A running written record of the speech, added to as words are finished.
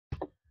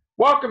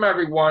Welcome,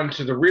 everyone,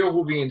 to the Real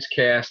Whovians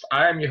cast.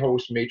 I am your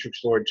host,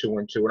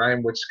 Matrixlord212, and I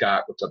am with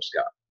Scott. What's up,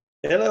 Scott?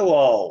 Hello,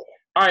 all.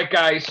 All right,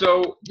 guys,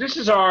 so this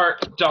is our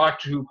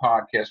Doctor Who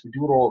podcast. We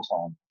do it all the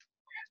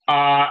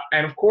time.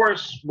 And, of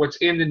course, what's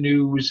in the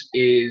news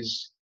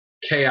is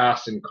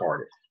chaos in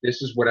Cardiff.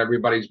 This is what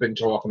everybody's been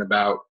talking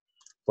about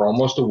for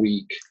almost a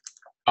week.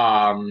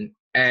 And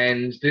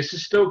this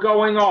is still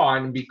going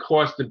on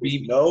because the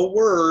BBC... No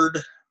word.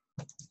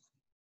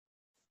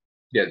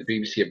 Yeah, the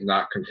BBC have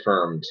not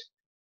confirmed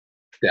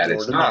that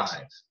it's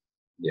nonsense.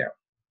 Yeah.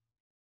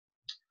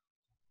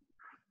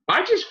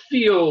 I just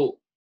feel...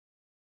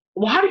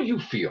 Well, how do you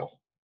feel?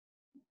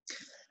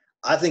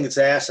 I think it's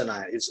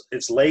asinine.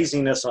 It's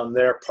laziness on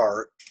their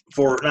part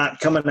for not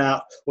coming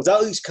out,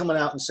 without at least coming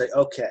out and say,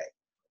 okay,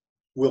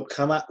 we're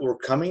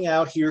coming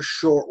out here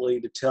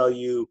shortly to tell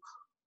you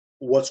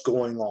what's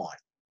going on.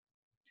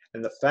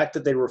 And the fact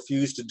that they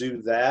refuse to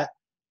do that,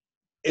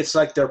 it's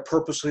like they're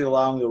purposely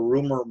allowing the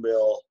rumor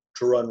mill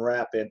to run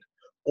rapid,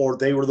 or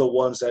they were the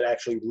ones that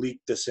actually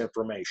leaked this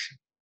information.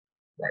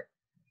 Right.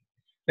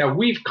 Now,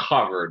 we've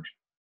covered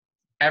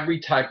every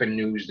type of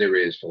news there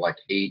is for like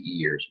 8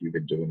 years. We've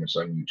been doing this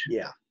on YouTube.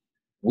 Yeah.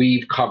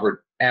 We've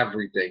covered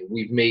everything.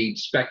 We've made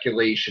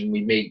speculation.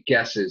 We made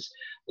guesses.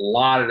 A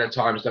lot of the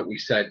times that we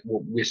said,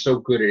 well, we're so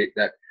good at it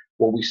that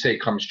what we say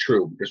comes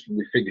true because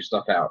we figure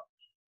stuff out.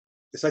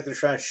 It's like they're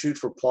trying to shoot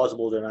for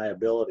plausible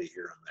deniability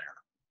here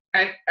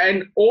and there.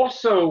 And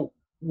also,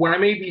 when I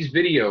made these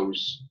videos,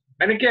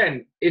 and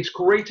again, it's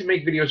great to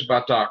make videos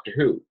about Doctor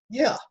Who.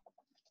 Yeah.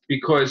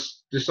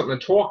 Because there's something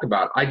to talk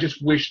about. I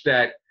just wish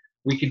that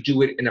we could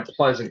do it in a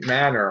pleasant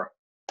manner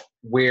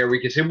where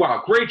we could say,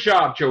 wow, great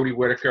job, Jodie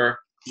Whittaker.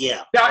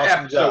 Yeah. That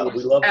awesome episode job.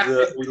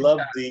 We love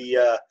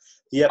the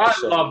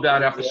episode. I love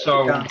that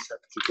episode.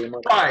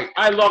 Right.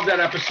 I love that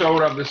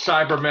episode of the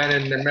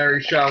Cybermen and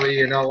Mary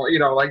Shelley and all,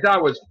 like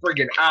that was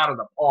friggin' out of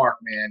the park,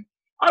 man.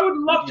 I would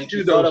love to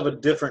do those. Thought of a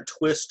different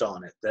twist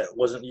on it that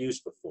wasn't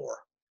used before.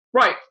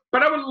 Right.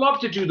 But I would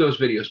love to do those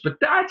videos. But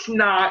that's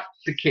not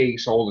the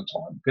case all the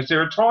time because there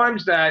are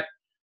times that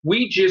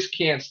we just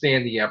can't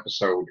stand the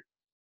episode.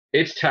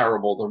 It's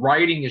terrible. The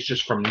writing is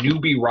just from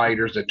newbie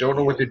writers that don't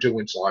know what they're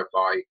doing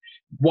sci-fi.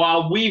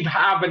 While we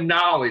have a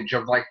knowledge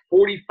of like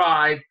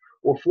 45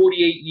 or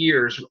 48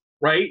 years,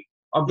 right,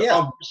 of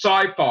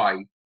sci-fi,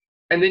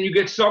 and then you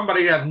get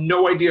somebody that has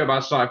no idea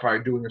about sci-fi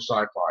doing a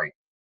sci-fi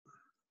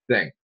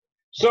thing.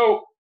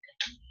 So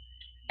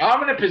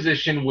I'm in a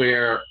position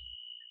where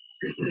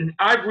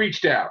I've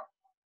reached out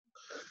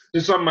to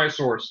some of my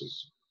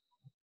sources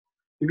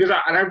because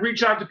I've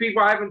reached out to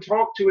people I haven't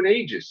talked to in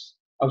ages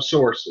of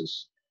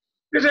sources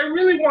because I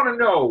really want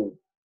to know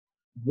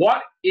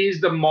what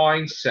is the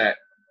mindset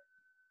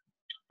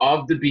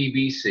of the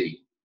BBC.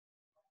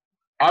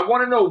 I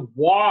want to know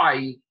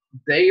why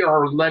they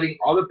are letting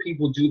other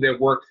people do their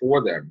work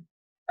for them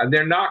and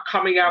they're not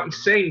coming out and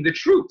saying the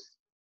truth.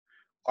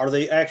 Are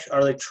they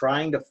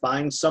trying to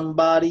find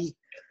somebody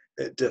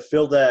to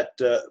fill that?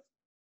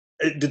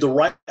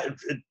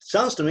 It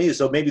sounds to me as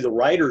though maybe the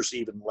writers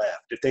even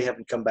left if they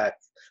haven't come back.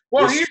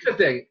 Well, here's the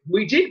thing: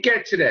 we did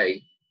get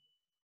today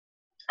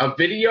a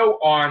video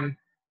on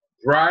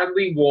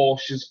Bradley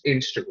Walsh's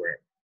Instagram.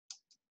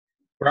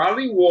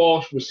 Bradley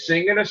Walsh was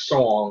singing a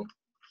song.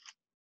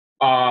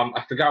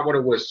 I forgot what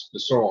it was, the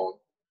song,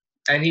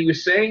 and he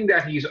was saying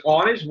that he's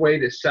on his way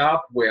to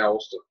South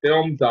Wales to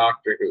film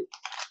Doctor Who.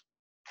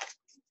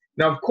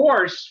 Now, of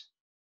course,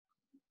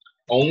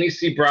 only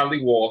see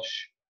Bradley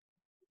Walsh.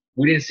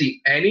 We didn't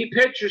see any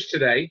pictures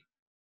today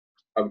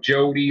of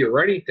Jodie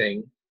or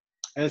anything.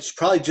 And it's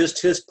probably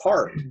just his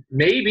part.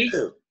 Maybe.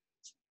 Too.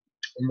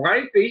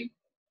 Might be.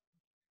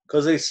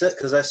 Because I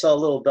saw a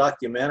little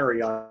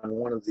documentary on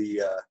one of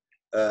the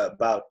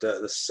about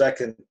the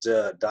second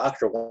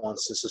Doctor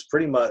once. This is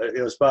pretty much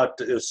it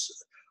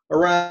was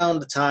around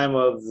the time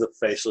of the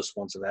Faceless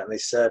Ones and that. And they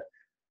said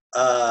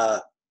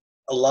a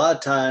lot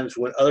of times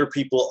when a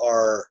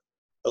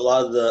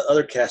lot of the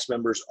other cast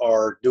members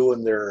are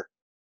doing their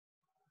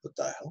what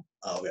the hell?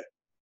 Oh, okay.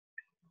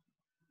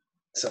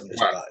 Something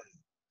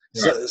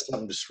just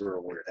something just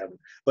real weird happened.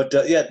 But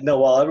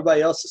while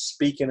everybody else is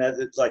speaking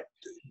it's like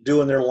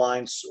doing their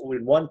lines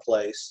in one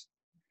place,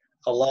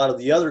 a lot of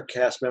the other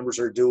cast members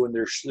are doing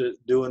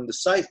the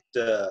sight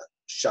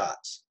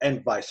shots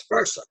and vice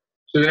versa.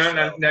 So they're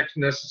not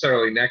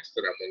necessarily next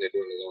to them when they're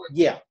doing the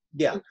lines.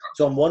 Yeah.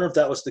 So I'm wondering if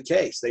that was the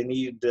case. They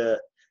needed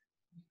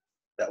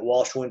that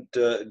Walsh went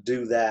to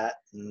do that,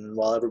 and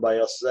while everybody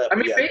else is that. I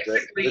mean,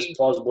 basically, this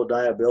plausible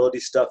deniability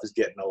stuff is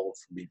getting old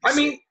for BBC. I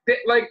mean,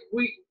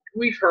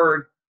 we've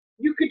heard,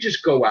 you could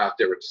just go out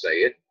there and say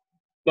it.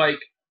 Like,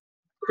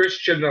 Chris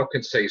Chibnall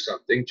can say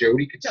something,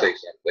 Jodie can say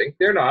something.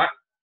 They're not.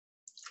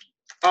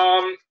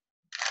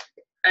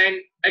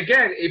 And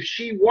again, if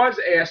she was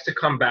asked to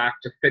come back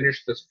to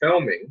finish this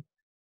filming,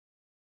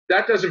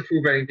 that doesn't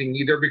prove anything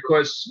either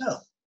because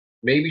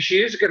maybe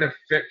she is going to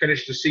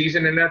finish the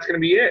season and that's going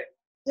to be it.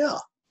 Yeah.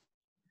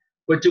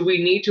 But do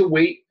we need to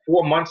wait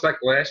 4 months like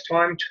last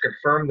time to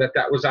confirm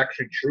that was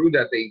actually true,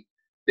 that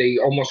they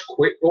almost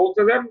quit both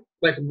of them?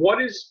 Like,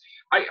 what is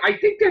I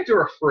think that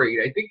they're afraid.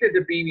 I think that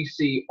the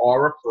BBC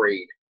are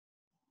afraid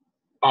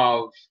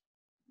of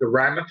the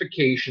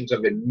ramifications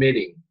of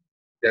admitting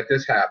that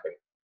this happened.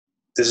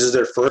 This is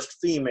their first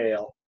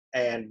female,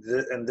 and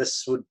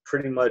this would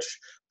pretty much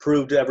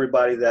prove to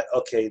everybody that,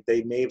 okay,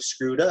 they may have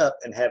screwed up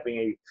in having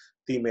a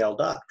female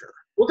doctor.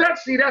 Well,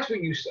 that's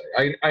what you say.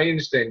 I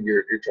understand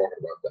you're talking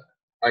about that.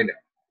 I know.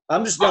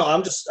 I'm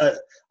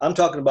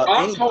talking about.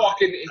 I'm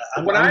talking.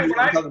 I'm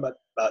talking about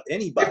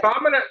anybody. If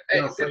I'm gonna,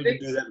 I'm afraid to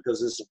do that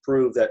because this will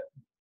prove that.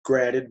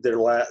 Granted,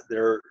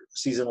 their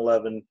season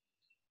 11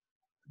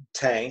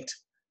 tanked.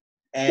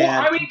 And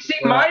well, I mean, see,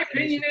 my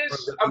opinion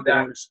is of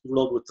that.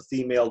 Thrilled with the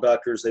female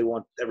doctors, they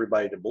want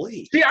everybody to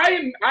believe. See,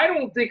 I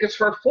don't think it's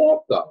her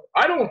fault though.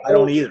 I don't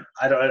either.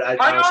 I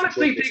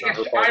honestly think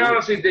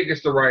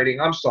it's the writing.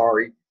 I'm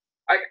sorry.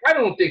 I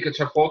don't think it's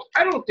her fault.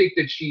 I don't think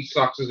that she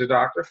sucks as a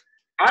doctor.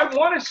 I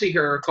want to see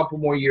her a couple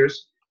more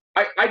years.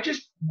 I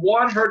just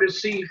want her to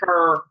see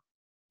her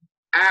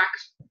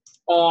act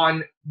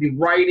on the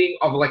writing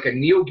of like a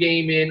Neil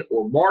Gaiman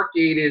or Mark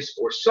Gatiss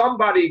or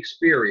somebody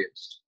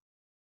experienced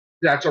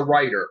that's a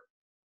writer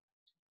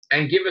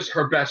and give us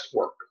her best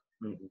work.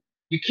 Mm-hmm.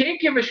 You can't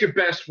give us your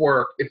best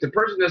work if the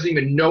person doesn't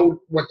even know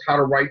how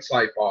to write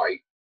sci-fi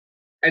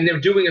and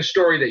they're doing a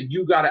story that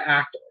you got to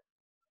act on.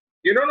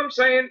 You know what I'm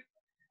saying?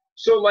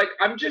 So, like,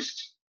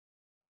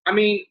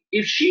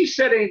 if she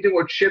said anything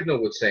or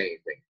Chibnall would say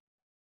anything,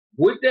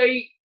 would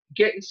they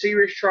get in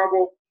serious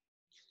trouble?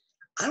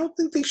 I don't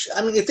think they should.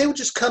 I mean, if they would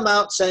just come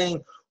out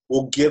saying,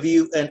 we'll give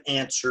you an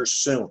answer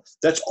soon.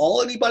 That's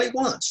all anybody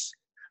wants.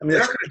 I mean,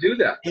 they're not going to do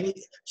that.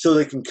 So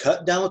they can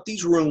cut down with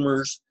these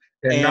rumors.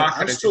 They're and not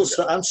going to do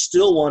that. I'm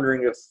still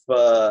wondering if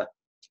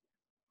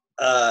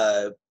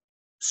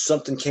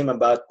something came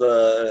about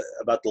the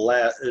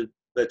last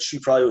that she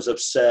probably was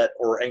upset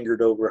or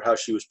angered over how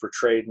she was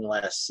portrayed in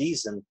last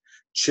season.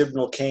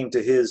 Chibnall came to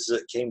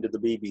the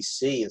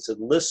BBC and said,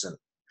 "Listen,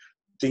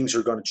 things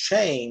are going to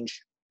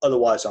change.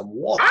 Otherwise, I'm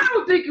walking." I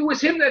don't think it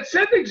was him that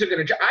said things are going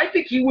to change. I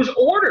think he was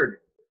ordered,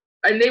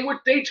 and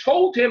they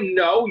told him,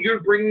 "No, you're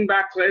bringing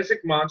back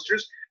classic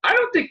monsters." I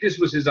don't think this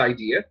was his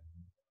idea.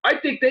 I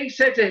think they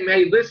said to him,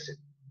 "Hey, listen,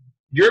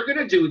 you're going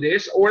to do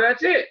this, or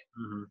that's it,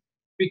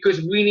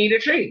 because we need a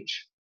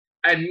change."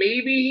 And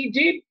maybe he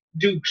did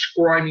do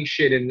grimy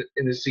shit in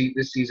this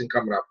season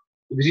coming up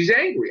because he's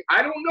angry.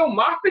 I don't know.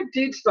 Moffat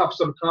did stuff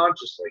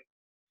subconsciously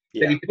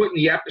that he put in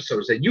the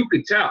episodes that you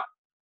could tell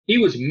he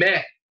was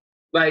mad.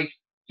 Like,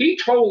 he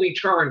totally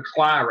turned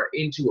Clara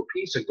into a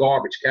piece of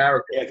garbage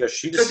character. Yeah, because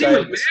she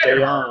decided to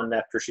stay on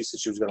after she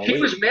said she was going to leave.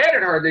 He was mad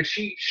at her that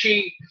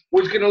she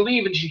was going to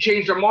leave and she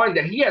changed her mind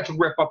that he had to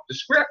rip up the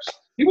scripts.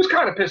 He was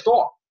kind of pissed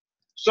off.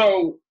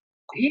 So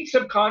he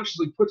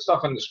subconsciously put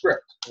stuff in the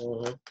script,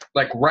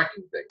 like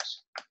wrecking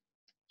things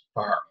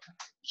for her.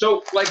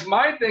 So, like,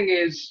 my thing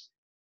is,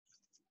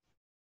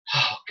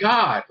 oh,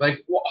 God,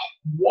 like,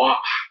 what?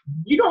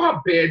 You know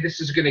how bad this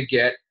is going to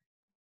get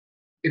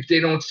if they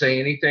don't say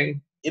anything?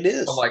 It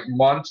is. For, like,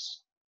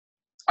 months.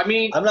 I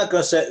mean, I'm not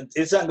going to say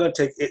it's not going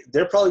to take it.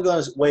 They're probably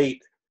going to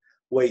wait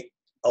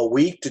a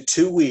week to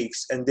 2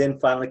 weeks and then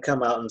finally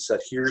come out and say,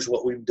 here's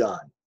what we've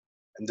done.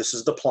 And this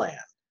is the plan.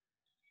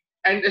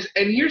 And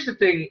here's the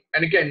thing,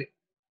 and again,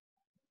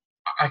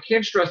 I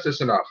can't stress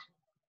this enough.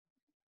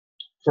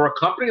 For a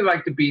company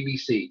like the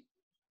BBC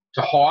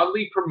to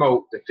hardly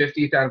promote the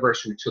 50th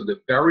anniversary to the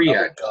very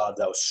end. Oh, God,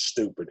 that was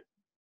stupid.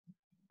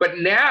 But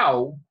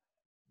now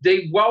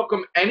they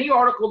welcome any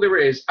article there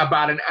is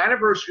about an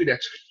anniversary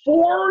that's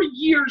 4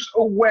 years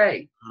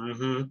away.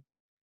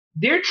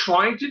 They're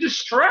trying to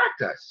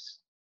distract us.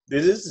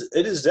 It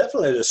is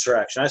definitely a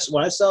distraction.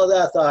 When I saw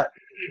that, I thought,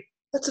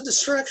 that's a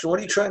distraction. What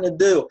are you trying to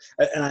do?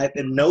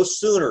 And no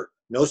sooner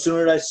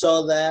did I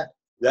saw that,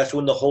 that's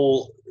when the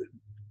whole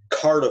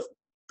Cardiff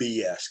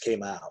BS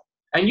came out.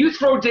 And you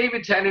throw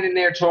David Tennant in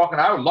there talking,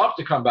 I would love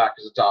to come back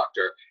as a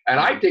doctor. And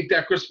I think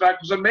that Chris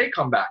Eccleston may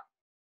come back.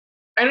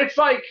 And it's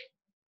like,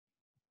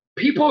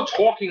 people are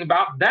talking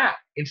about that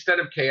instead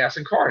of Chaos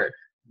and Cardiff.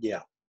 Yeah.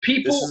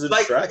 People, this is a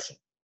distraction.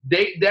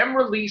 Them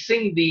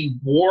releasing the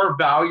War of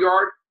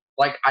Valyard,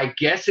 like, I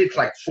guess it's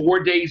like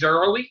 4 days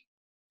early.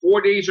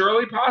 4 days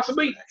early,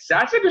 possibly.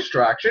 That's a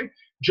distraction.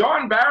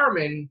 John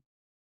Barrowman,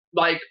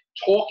 like,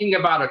 talking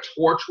about a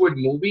Torchwood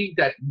movie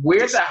that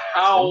where the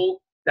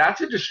hell,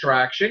 that's a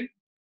distraction.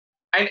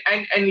 And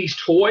these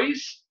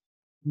toys,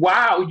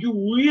 wow, you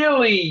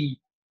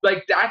really,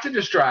 like, that's a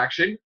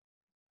distraction.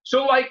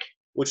 So, like.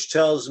 Which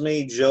tells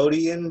me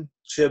Jodie and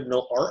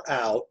Chibnall are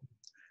out.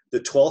 The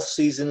 12th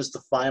season is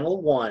the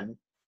final one.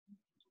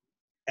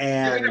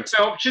 And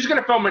she's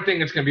gonna film a thing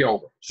that's gonna be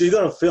over. She's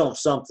gonna film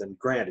something,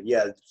 granted.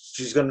 Yeah.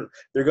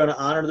 They're gonna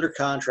honor their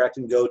contract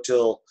and go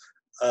till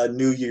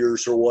New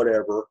Year's or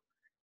whatever.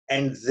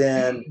 And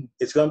then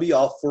it's gonna be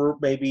off for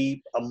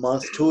maybe a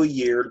month to a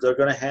year. They're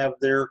gonna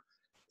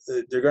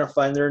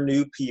find their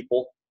new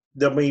people.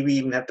 They'll maybe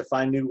even have to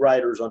find new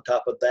writers on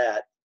top of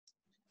that.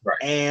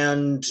 Right.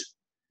 And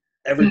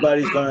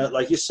everybody's gonna,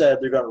 like you said,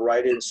 they're gonna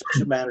write it in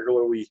such a manner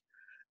where we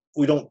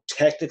don't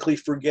technically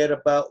forget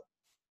about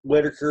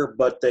Whitaker,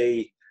 but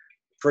they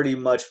pretty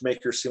much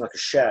make her seem like a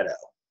shadow.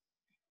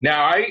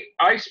 Now,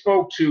 I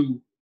spoke to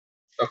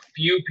a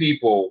few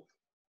people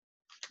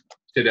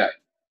today.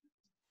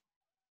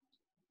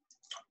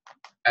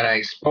 And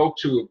I spoke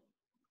to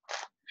a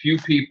few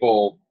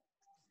people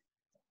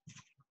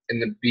in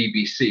the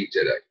BBC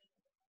today.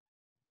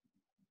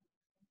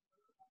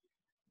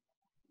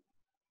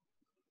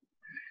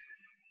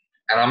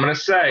 And I'm going to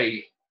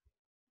say,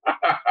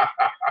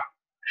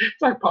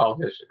 it's like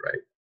politician,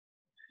 right?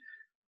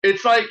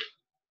 It's like,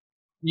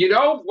 you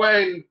know,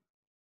 when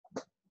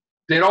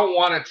they don't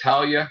want to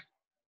tell you.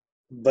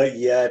 But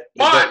yet.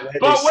 But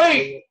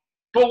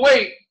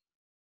wait.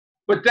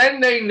 But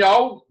then they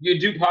know you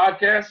do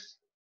podcasts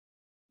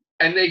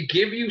and they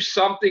give you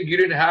something you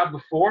didn't have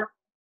before.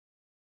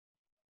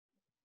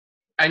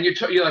 And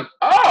you're like,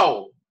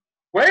 oh,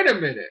 wait a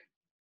minute.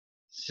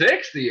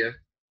 60th?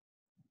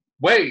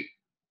 Wait,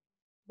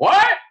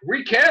 what?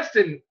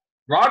 Recasting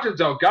Roger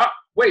Delgado?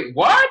 Wait,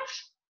 what?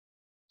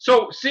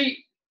 So,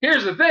 see,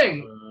 here's the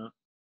thing.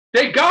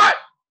 They got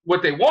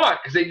what they want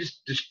because they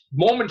just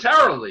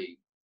momentarily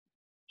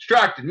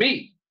distracted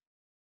me.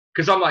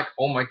 Because I'm like,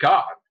 oh, my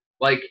God.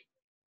 Like,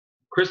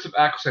 Christopher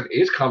Eccleston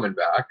is coming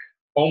back.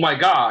 Oh, my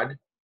God.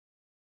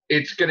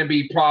 It's going to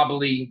be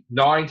probably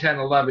 9, 10,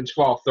 11,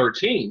 12,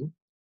 13.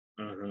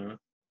 Mm-hmm.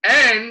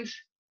 And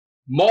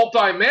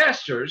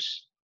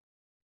multi-masters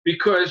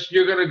because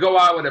you're going to go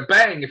out with a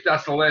bang if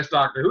that's the last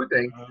Doctor Who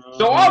thing.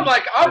 So I'm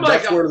like,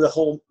 that's where the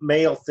whole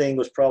male thing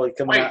was probably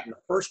coming out in the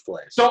first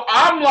place. So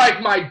I'm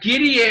like my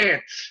giddy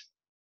ants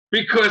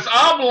because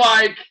I'm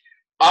like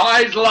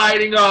eyes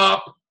lighting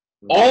up.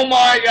 Oh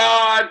my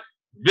God.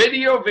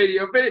 Video.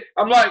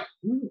 I'm like,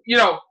 you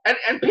know,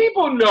 and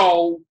people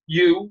know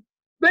you.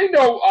 They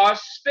know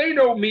us. They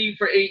know me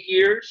for 8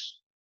 years.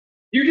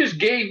 You just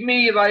gave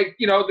me, like,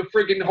 you know, the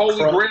freaking Holy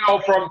Grail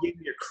from... You gave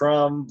me a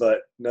crumb, but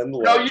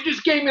nonetheless. No, you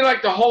just gave me,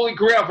 like, the Holy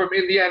Grail from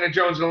Indiana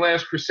Jones and the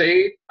Last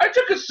Crusade. I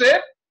took a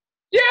sip.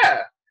 Yeah.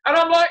 And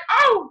I'm like,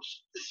 oh,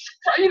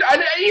 you know,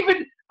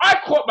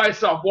 I caught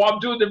myself while I'm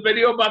doing the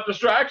video about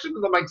distractions.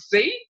 And I'm like,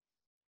 see?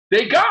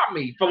 They got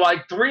me for,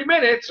 like, 3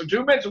 minutes or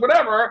 2 minutes or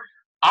whatever.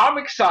 I'm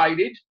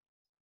excited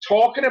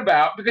talking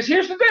about... Because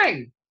here's the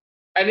thing,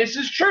 and this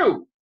is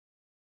true.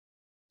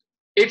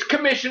 It's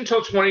commissioned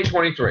till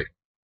 2023.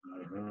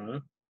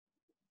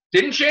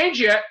 Didn't change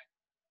yet.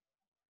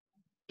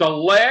 The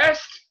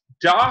last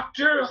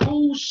Doctor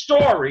Who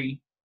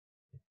story,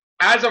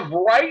 as of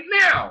right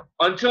now,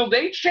 until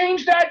they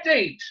change that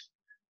date,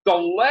 the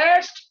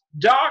last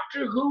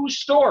Doctor Who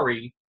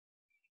story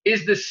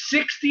is the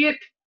 60th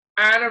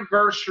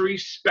anniversary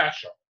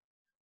special.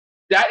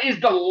 That is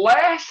the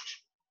last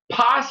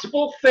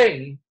possible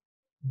thing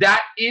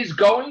that is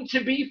going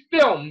to be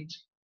filmed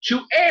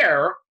to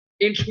air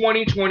in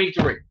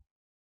 2023.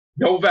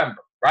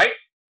 November, right?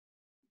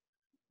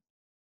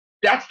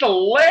 That's the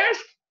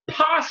last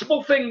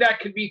possible thing that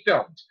could be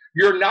filmed.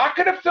 You're not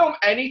going to film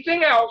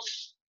anything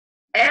else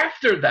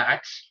after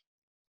that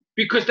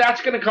because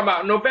that's going to come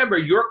out in November.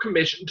 You're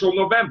commissioned until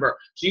November.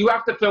 So you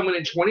have to film it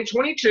in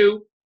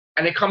 2022,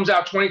 and it comes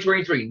out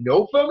 2023.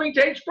 No filming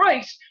takes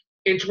place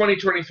in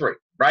 2023,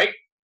 right?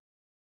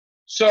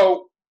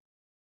 So,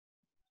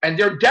 and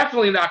they're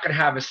definitely not going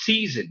to have a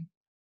season.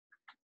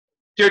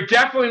 They're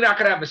definitely not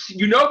going to have a season.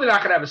 You know they're not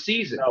going to have a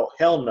season. No,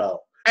 hell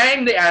no.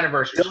 And the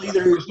anniversary. Look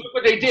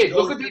what they did.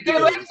 Look what they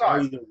did last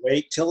time. Either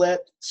wait till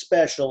that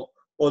special,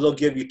 or they'll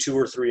give you 2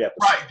 or 3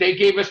 episodes. Right. They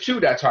gave us 2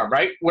 that time,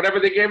 right? Whatever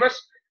they gave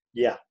us.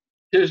 Yeah.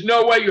 There's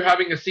no way you're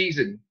having a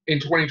season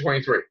in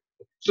 2023.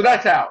 So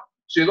that's out.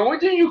 So the only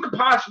thing you could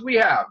possibly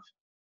have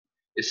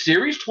is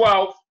Series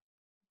 12,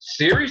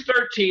 Series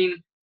 13,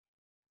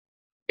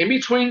 in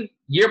between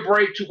year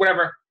break to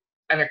whatever,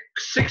 and a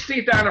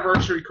 60th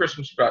anniversary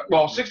Christmas special.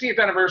 Well, 60th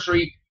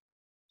anniversary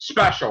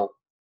special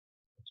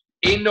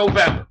in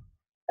November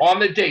on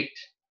the date,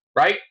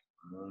 right?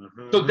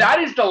 So that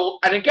is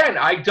and again,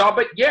 I dub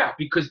it,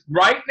 because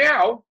right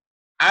now,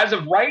 as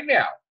of right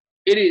now,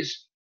 it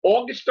is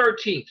August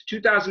 13th,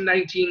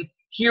 2019.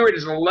 Here it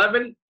is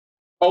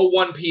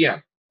 11:01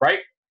 p.m., right?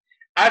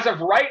 As of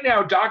right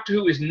now, Doctor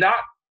Who is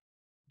not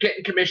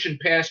getting commissioned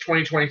past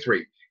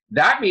 2023.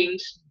 That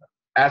means,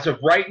 as of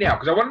right now,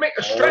 because I want to make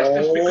a stress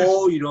this because...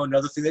 Oh, you know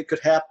another thing that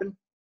could happen?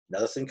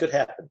 Another thing could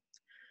happen.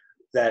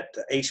 That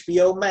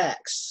HBO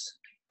Max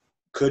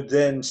could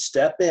then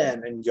step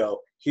in and go,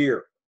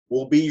 here,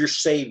 we'll be your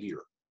savior.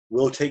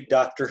 We'll take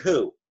Doctor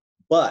Who.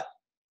 But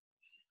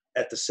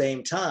at the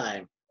same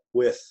time,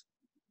 with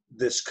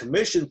this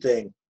commission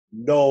thing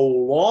no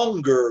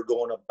longer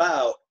going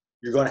about,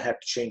 you're going to have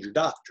to change your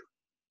doctor.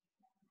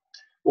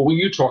 Well,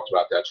 you talked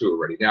about that too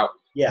already. Now,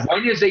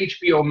 when does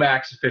HBO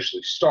Max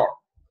officially start?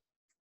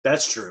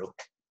 That's true.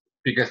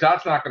 Because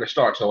that's not going to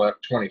start till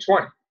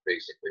 2020,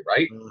 basically,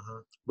 right?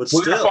 But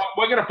we're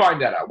going to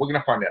find that out.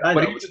 I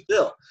know, but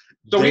still.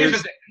 So here's the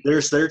thing.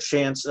 There's their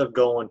chance of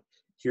going,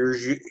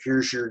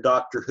 here's your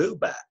Doctor Who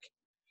back.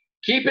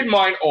 Keep in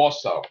mind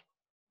also,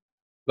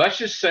 let's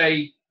just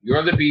say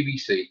you're the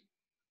BBC.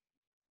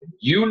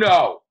 You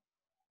know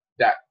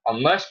that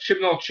unless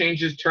Chibnall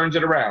turns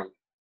it around,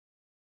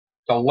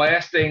 The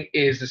last thing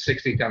is the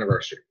 60th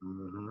anniversary.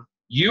 Mm-hmm.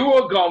 You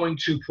are going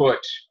to put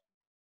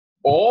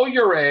all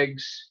your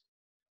eggs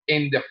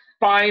in the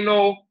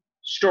final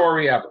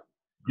story ever.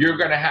 You're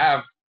going to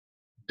have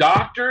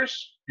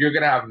doctors, you're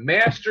going to have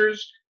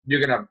masters, you're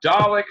going to have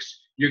Daleks,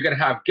 you're going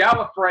to have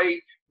Gallifrey,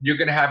 you're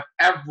going to have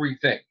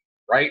everything,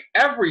 right?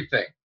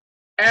 Everything.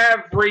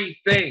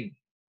 Everything.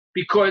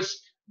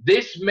 Because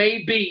this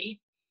may be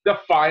the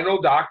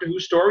final Doctor Who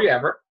story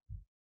ever,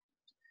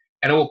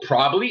 and it will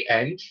probably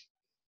end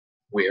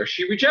where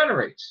she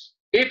regenerates.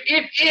 If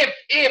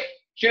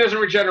she doesn't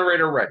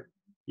regenerate already.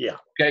 Yeah.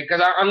 Okay,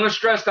 because I'm going to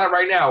stress that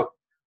right now.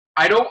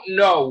 I don't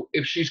know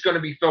if she's going to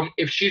be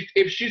if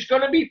she's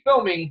going to be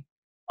filming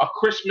a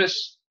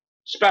Christmas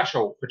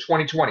special for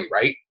 2020,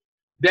 right?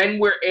 Then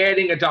we're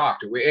adding a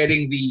Doctor. We're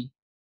adding the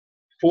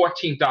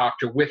 14th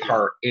Doctor with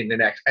her in the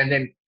next, and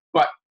then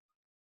but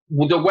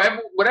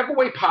whatever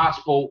way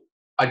possible,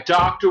 a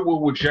Doctor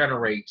will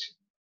regenerate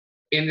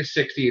in the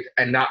 60th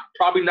and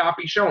probably not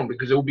be shown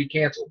because it will be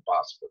canceled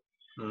possibly.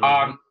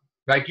 Mm-hmm.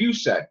 Like you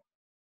said.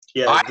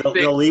 Yeah,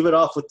 they'll leave it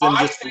off with them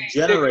just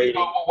regenerating.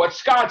 What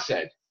Scott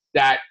said,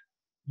 that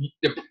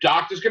the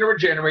Doctor's going to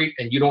regenerate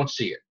and you don't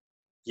see it.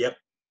 Yep.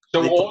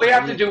 So all they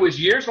have to do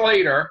is years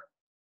later,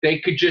 they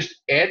could just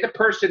add the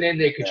person in.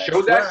 They could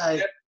show that.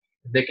 Right.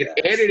 They could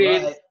add it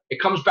in.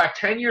 It comes back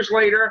 10 years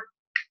later.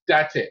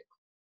 That's it.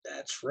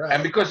 That's right.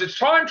 And because it's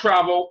time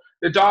travel,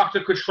 the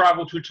Doctor could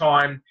travel through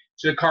time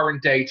to the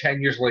current day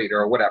 10 years later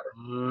or whatever.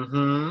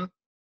 Mm-hmm.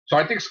 So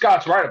I think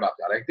Scott's right about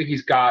that. I think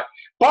he's got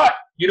 – but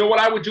you know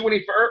what I would do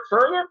any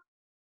further?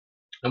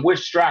 And we're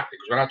distracted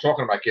because we're not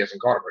talking about Cass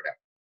and Cardiff right now.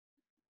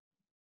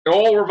 It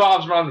all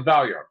revolves around the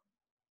Valyard.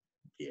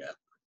 Yeah.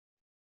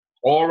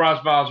 All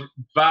revolves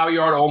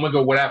Valyard,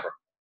 Omega, whatever.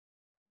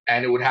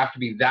 And it would have to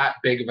be that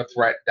big of a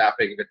threat, that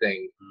big of a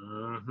thing.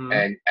 Mm-hmm.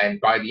 And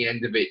by the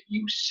end of it,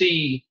 you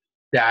see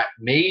that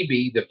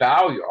maybe the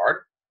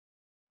Valyard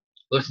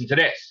 – listen to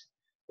this.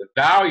 The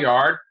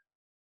Valyard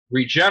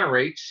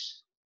regenerates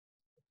 –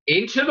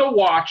 into the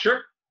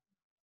Watcher,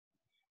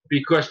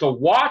 because the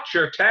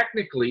Watcher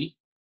technically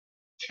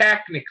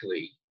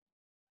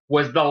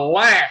was the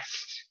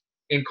last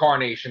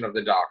incarnation of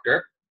the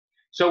Doctor.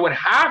 So it would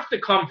have to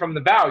come from the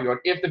Valyard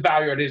if the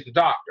Valyard is the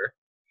Doctor,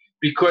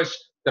 because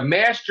the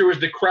Master was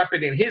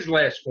decrepit in his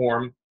last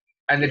form,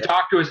 and the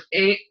Doctor was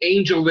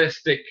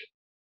angelistic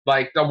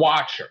like the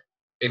Watcher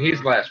in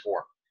his last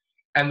form.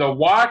 And the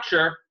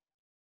Watcher,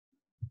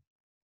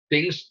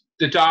 the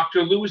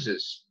Doctor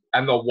loses.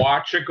 And the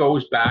Watcher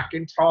goes back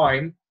in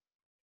time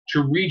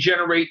to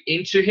regenerate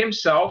into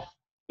himself,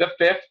 the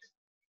fifth,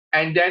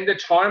 and then the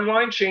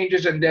timeline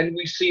changes, and then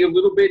we see a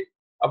little bit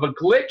of a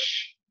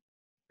glitch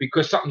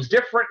because something's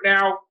different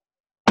now,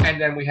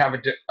 and then we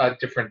have a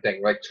different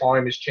thing. Like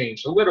time has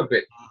changed a little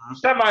bit,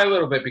 a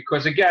little bit,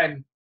 because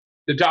again,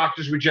 the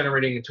Doctor's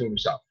regenerating into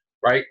himself,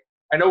 right?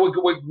 I know we're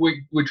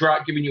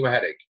giving you a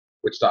headache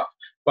with stuff,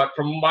 but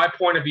from my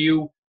point of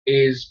view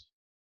is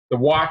the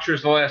Watcher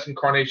is the last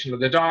incarnation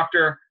of the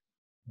Doctor.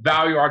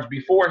 Valyard's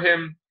before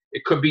him.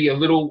 It could be a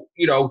little,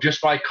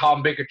 just like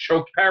Colin Baker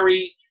choked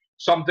Perry.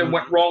 Something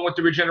went wrong with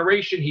the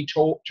regeneration. He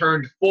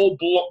turned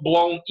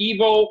full-blown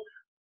evil,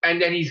 and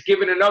then he's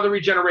given another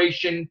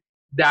regeneration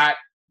that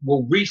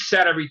will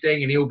reset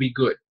everything, and he'll be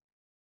good.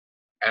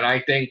 And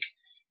I think,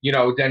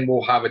 then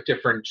we'll have a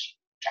different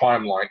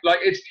timeline. Like,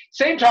 it's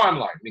same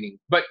timeline,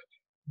 but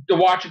the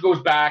Watcher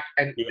goes back,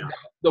 and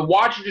the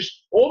Watcher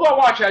all the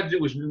Watcher had to do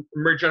was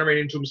regenerate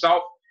into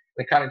himself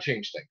and kind of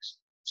change things.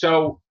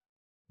 So,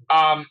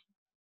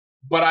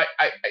 but I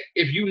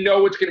if you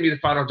know it's going to be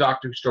the final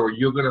Doctor Who story,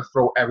 you're going to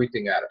throw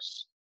everything at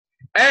us.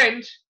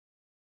 And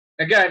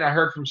again, I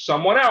heard from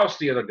someone else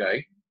the other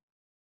day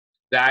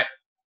that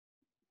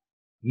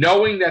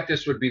knowing that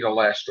this would be the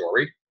last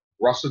story,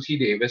 Russell T.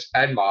 Davies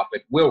and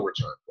Moffat will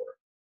return for it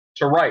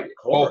to write it.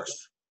 Of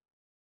course.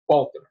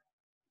 Both of them.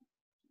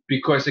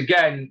 Because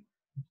again,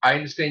 I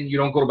understand you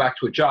don't go back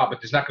to a job,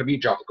 but there's not going to be a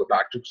job to go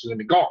back to because it's going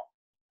to be gone.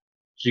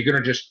 So you're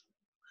going to just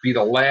be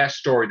the last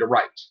story to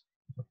write.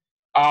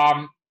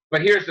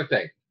 But here's the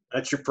thing.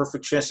 That's your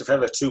perfect chance to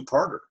have a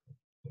two-parter.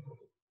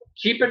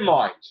 Keep in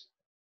mind,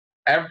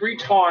 every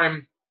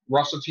time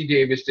Russell T.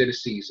 Davies did a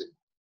season,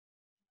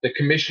 the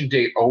commission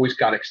date always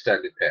got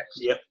extended past.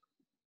 Yep.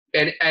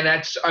 And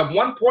at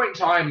one point in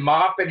time,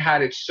 Moffat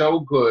had it so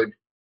good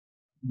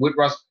with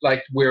Russ,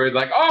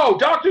 oh,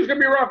 Doctor's going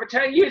to be around for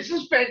 10 years.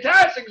 This is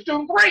fantastic. It's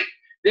doing great.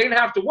 They didn't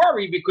have to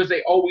worry because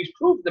they always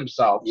proved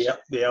themselves.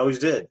 Yep, they always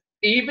did.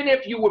 Even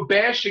if you were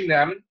bashing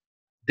them,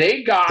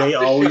 they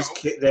always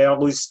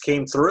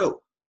came through.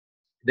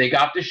 They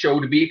got the show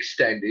to be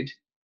extended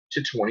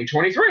to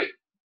 2023.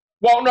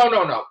 Well,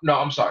 no,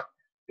 I'm sorry.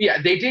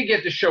 Yeah, they did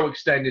get the show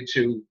extended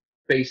to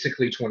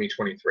basically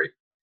 2023.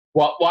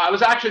 Well, it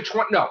was actually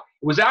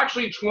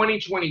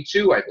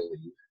 2022, I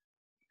believe.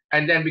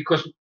 And then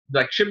because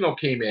Chibnall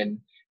came in,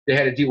 they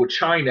had to deal with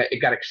China. It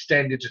got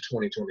extended to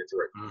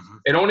 2023. Mm-hmm.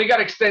 It only got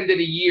extended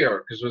a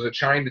year because it was a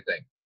China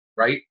thing,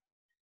 right?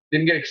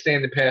 Didn't get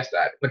extended past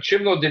that. But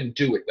Chibnall didn't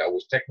do it, though. It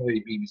was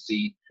technically the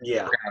BBC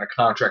on a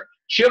contract.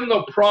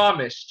 Chibnall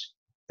promised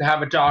to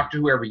have a Doctor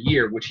Who every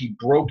year, which he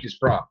broke his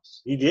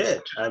promise. He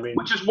did. I mean,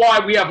 which is why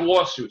we have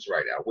lawsuits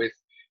right now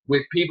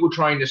with people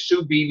trying to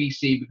sue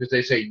BBC because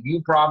they say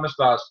you promised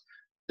us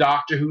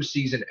Doctor Who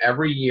season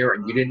every year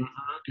and you didn't,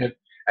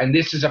 and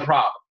this is a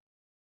problem.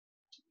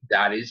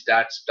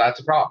 That's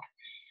a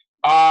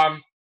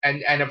problem.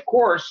 And of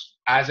course,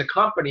 as a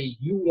company,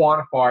 you want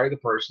to fire the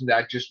person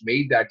that just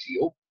made that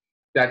deal,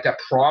 that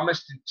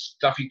promised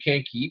stuff you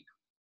can't keep.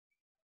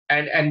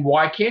 And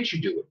why can't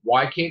you do it?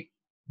 Why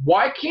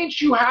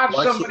can't you have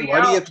somebody else?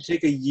 Why do you have to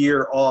take a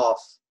year off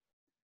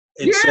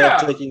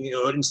instead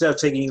of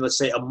taking, let's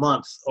say, a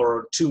month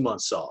or 2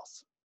 months off?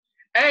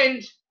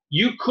 And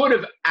you could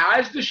have,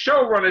 as the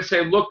showrunner,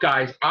 say, look,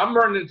 guys, I'm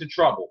running into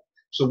trouble.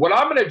 So what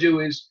I'm going to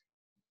do is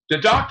the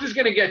Doctor's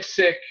going to get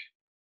sick,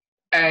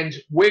 and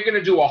we're going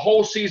to do a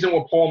whole season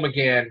with Paul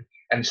McGann,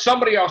 and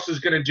somebody else is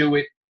going to do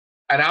it,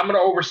 and I'm going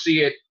to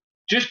oversee it.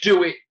 Just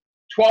do it.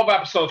 12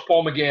 episodes,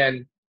 Paul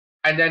McGann,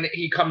 and then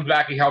he comes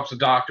back, he helps the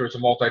Doctor. It's a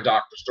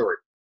multi-Doctor story.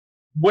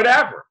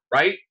 Whatever,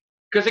 right?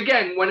 Because,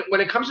 again,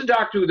 when it comes to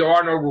Doctor Who, there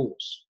are no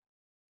rules.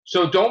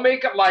 So don't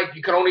make it like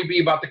you can only be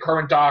about the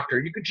current Doctor.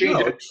 You could change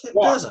it. It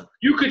doesn't.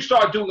 You could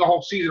start doing a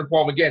whole season of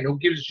Paul McGann. Who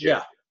gives a shit?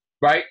 Yeah.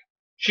 Right?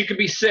 She could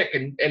be sick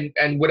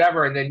and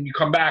whatever, and then you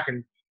come back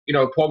and,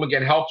 Paul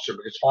McGann helps her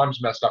because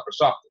time's messed up or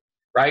something,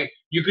 right?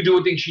 You could do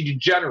a thing, she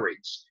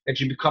degenerates, and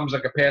she becomes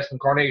like a past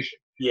incarnation.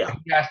 Yeah. And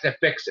he has to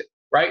fix it,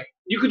 right?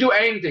 You could do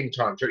anything,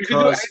 Tom. You could do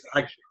anything.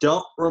 I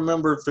don't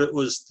remember if it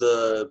was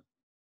the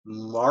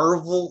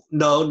Marvel.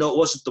 No, it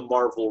wasn't the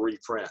Marvel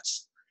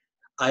reprints.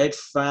 I had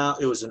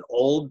found it was an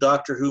old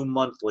Doctor Who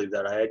monthly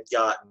that I had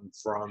gotten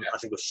from, I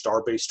think it was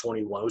Starbase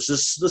 21. It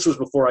was this was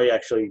before I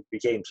actually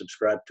became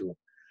subscribed to him.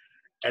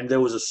 And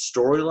there was a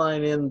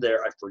storyline in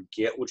there. I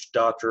forget which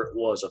Doctor it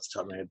was off the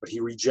top of my head, but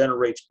he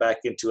regenerates back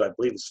into, I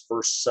believe, his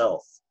first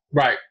self.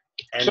 Right.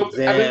 And so,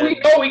 then, we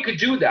know he could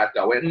do that,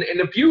 though. In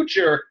the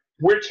future,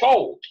 we're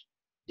told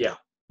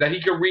that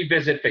he can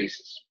revisit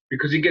faces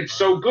because he gets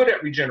so good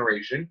at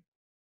regeneration.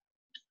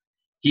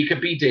 He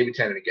could be David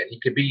Tennant again. He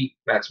could be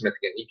Matt Smith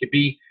again. He could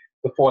be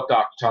the fourth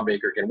Doctor, Tom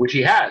Baker again, which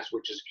he has,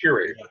 which is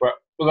curated. Yeah. But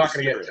we're not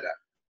going to get into that.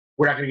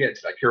 We're not going to get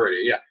into that.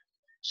 Curated, yeah.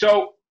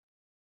 So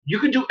you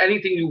can do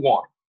anything you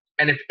want.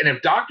 And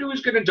if Doctor Who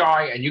is going to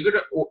die, and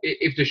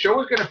if the show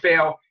is going to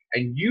fail,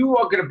 and you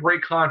are going to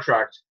break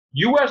contracts,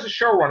 you as a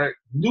showrunner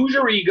lose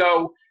your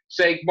ego.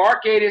 Say,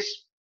 Mark Gatiss,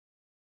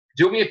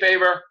 do me a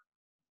favor.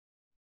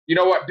 You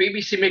know what?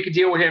 BBC, make a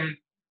deal with him.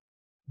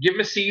 Give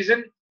him a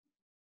season,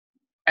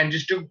 and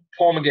just do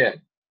Paul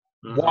McGann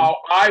while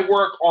I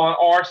work on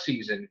our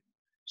season,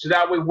 so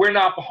that way we're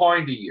not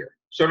behind a year.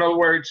 So in other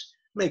words,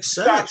 makes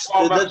sense.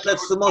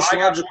 That's the most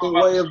logical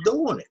way of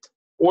doing it.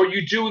 Or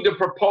you do the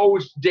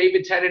proposed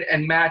David Tennant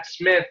and Matt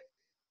Smith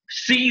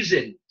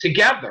season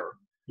together,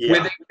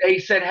 where they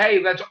said,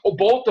 hey, let's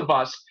both of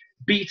us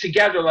be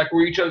together like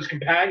we're each other's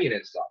companion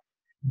and stuff,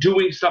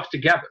 doing stuff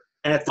together.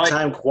 And at the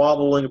time,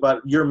 squabbling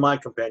about, you're my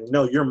companion.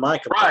 No, you're my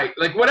companion. Right,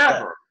 like whatever.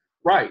 Yeah.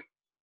 Right.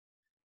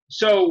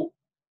 So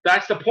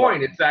that's the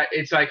point.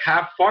 It's like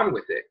have fun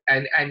with it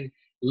and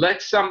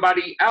let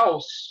somebody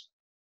else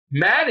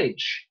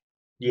manage.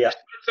 Yeah. Let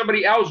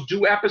somebody else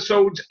do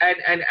episodes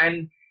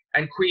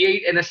and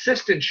create an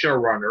assistant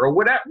showrunner or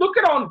whatever. Look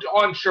at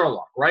on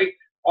Sherlock, right?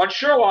 On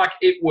Sherlock,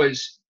 it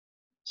was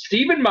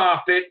Stephen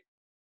Moffat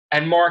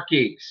and Mark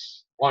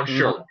Gatiss on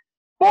Sherlock.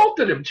 Both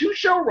of them, 2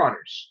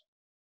 showrunners,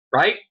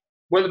 right?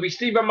 Whether it be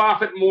Stephen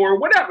Moffat, Moore,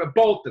 whatever,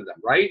 both of them,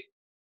 right?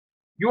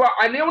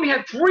 And they only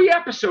had 3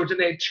 episodes, and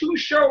they had 2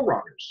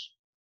 showrunners.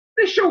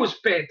 This show was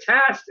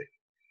fantastic.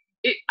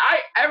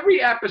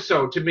 Every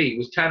episode to me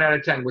was 10 out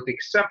of 10, with the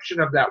exception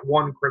of that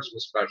one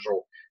Christmas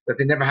special that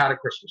they never had a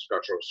Christmas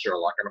special with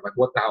Sherlock. And I'm like,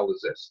 what the hell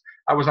is this?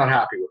 I was not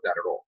happy with that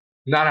at all.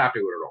 Not happy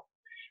with it at all.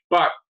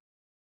 But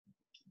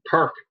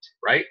perfect,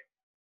 right?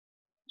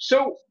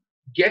 So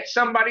get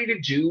somebody to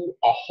do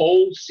a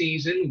whole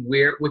season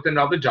with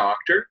another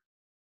Doctor.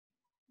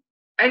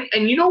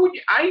 And you know what?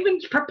 I even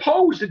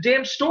proposed a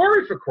damn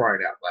story, for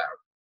crying out loud.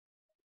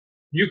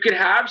 You could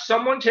have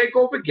someone take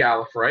over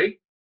Gallifrey,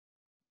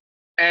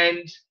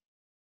 and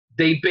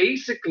they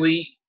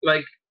basically,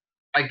 like,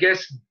 I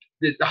guess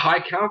the High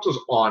Council's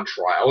on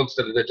trial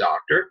instead of the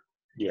Doctor.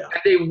 Yeah.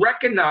 And they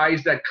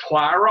recognize that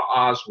Clara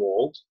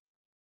Oswald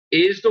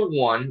is the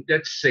one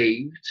that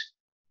saved,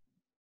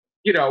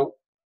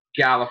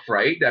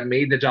 Gallifrey, that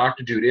made the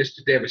Doctor do this.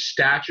 They have a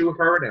statue of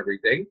her and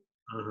everything.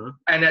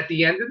 And at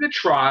the end of the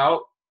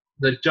trial,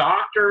 the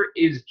Doctor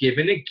is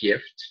given a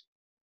gift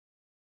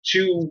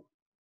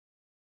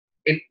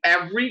in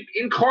every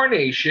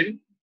incarnation,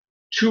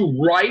 to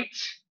right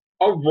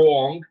a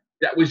wrong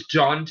that was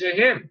done to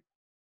him.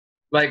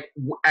 Like,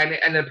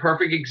 and the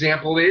perfect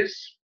example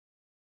is,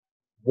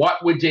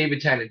 what would David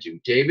Tennant do?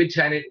 David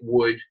Tennant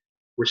would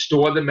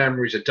restore the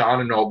memories of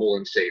Donna Noble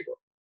and save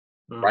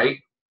her, right?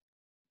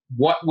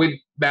 What would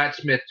Matt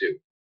Smith do?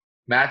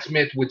 Matt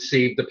Smith would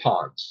save the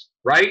Ponds,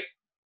 right?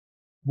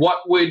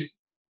 What would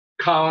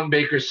Colin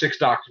Baker's Sixth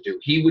Doctor do?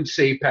 He would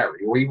save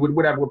Perry, or he would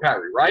whatever with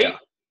Perry, right? Yeah.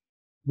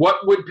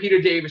 What would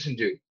Peter Davison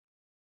do?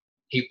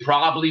 He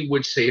probably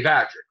would save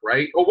Adric,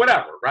 right? Or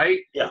whatever, right?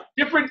 Yeah.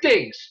 Different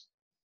things.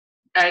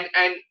 And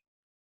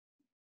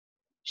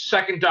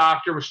Second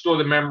Doctor restore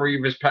the memory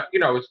of his pet.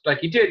 It's like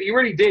he did. He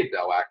already did,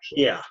 though,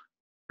 actually. Yeah.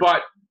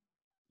 But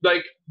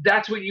like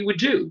that's what you would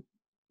do,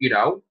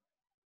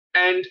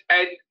 and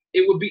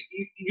it would be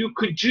you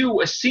could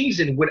do a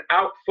season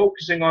without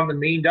focusing on the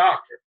main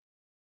Doctor,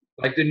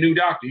 like the new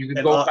Doctor. You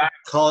could go back,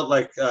 call it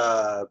like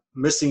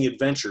Missing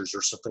Adventures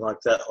or something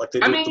like that. Like they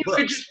do with the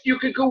books. you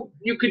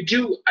could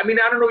do. I mean,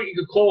 I don't know what you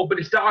could call it, but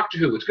it's Doctor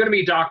Who. It's going to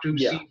be Doctor Who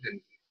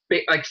season,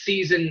 like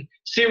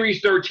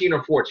series 13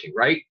 or 14,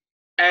 right?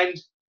 And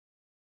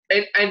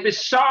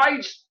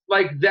besides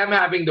like them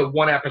having the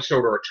 1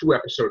 episode or a 2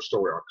 episode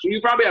story arc, so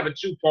you probably have a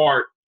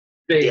 2-part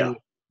thing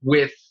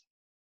with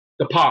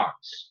the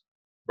Ponds,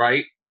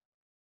 right?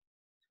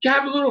 You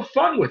have a little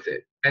fun with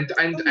it, and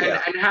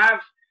have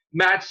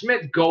Matt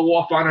Smith go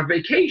off on a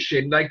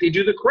vacation like they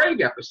do the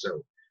Craig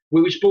episode,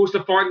 where we're supposed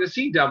to find the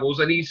Sea Devils,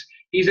 and he's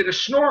in a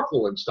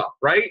snorkel and stuff,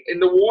 right, in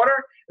the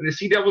water, and the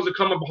Sea Devils are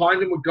coming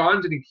behind him with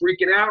guns, and he's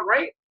freaking out,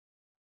 right?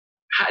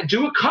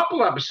 Do a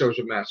couple episodes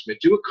with Matt Smith.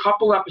 Do a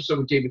couple episodes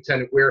with David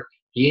Tennant where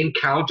he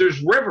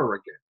encounters River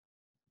again,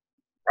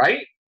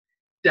 right?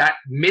 That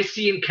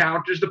Missy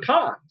encounters the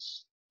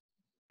Ponds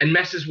and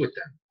messes with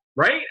them,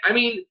 right? I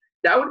mean,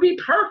 that would be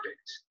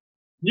perfect.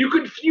 You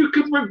could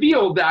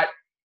reveal that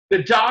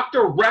the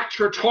Doctor wrecked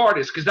her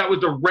TARDIS because that was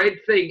the red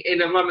thing in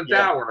 11th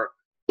hour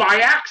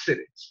by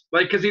accident,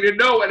 like because he didn't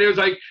know, and it was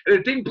like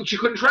the thing, but she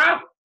couldn't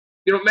travel.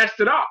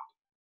 Messed it up.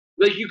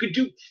 Like you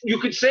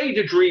could say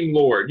to Dream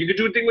Lord, you could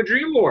do a thing with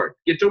Dream Lord,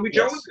 get Toby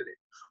Jones in it.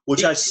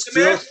 Which I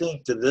still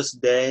think to this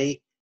day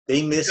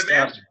they missed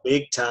out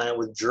big time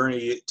with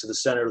Journey to the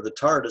Center of the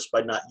TARDIS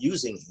by not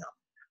using him.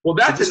 Well,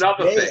 that's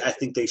another thing. I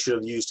think they should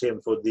have used him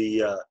for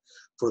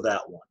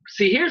that one.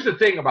 See, here's the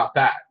thing about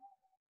that.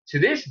 To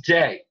this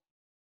day,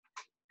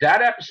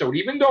 that episode,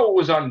 even though it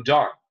was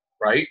undone,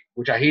 right,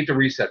 which I hate the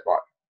reset button,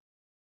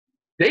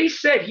 they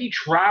said he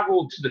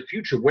traveled to the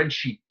future when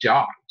she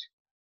died.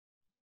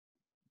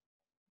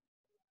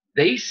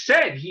 They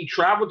said he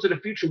traveled to the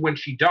future when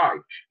she died.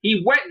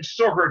 He went and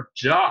saw her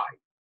die.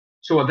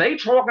 So are they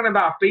talking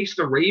about Face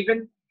the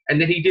Raven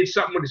and then he did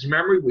something with his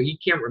memory where he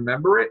can't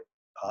remember it?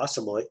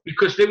 Possibly.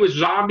 Because there was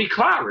zombie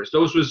Claras.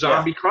 Those were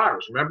zombie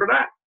Claras. Remember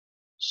that?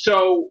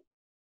 So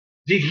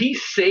did he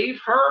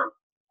save her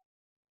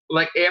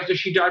like after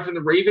she died from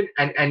the Raven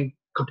and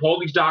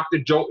Capaldi's Doctor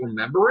don't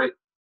remember it?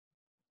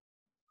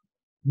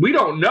 We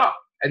don't know.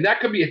 And that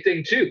could be a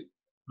thing too.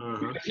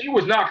 Mm-hmm. Because he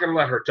was not going to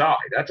let her die.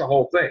 That's a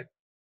whole thing.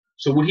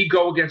 So would he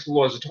go against the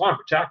laws of time,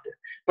 protect her?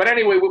 But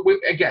anyway,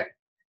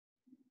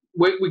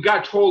 we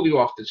got totally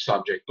off the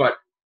subject. But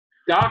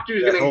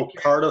Doctor's going to whole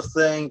Cardiff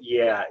thing.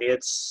 Yeah,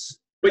 it's.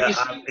 But you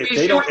see,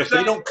 if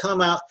they don't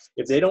come out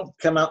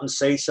and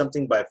say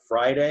something by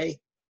Friday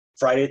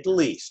at the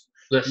least,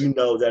 you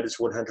know that it's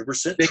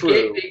 100%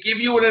 true. They give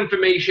you an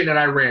information, and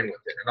I ran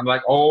with it, and I'm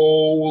like,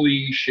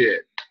 holy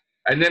shit!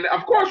 And then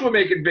of course we're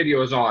making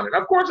videos on it.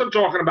 Of course I'm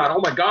talking about, oh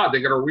my god,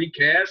 they're going to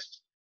recast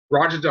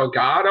Roger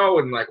Delgado,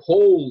 and like,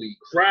 holy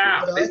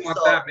crap, what they I want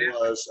thought that, man.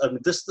 was, I mean,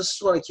 this is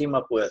what I came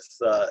up with.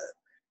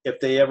 If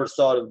they ever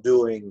thought of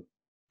doing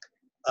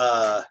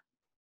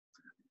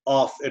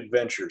off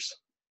adventures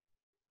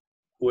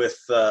with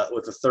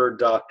the Third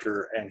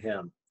Doctor and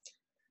him,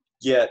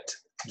 yet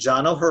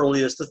John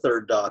O'Hurley is the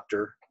Third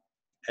Doctor,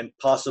 and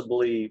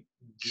possibly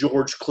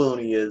George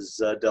Clooney is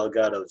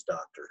Delgado's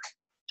Doctor.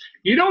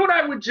 You know what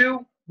I would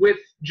do with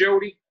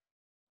Jodie?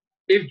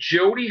 If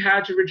Jodie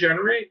had to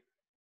regenerate,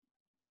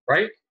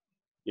 right?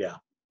 Yeah.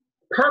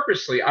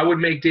 Purposely, I would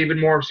make David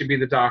Morrissey be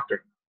the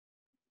Doctor.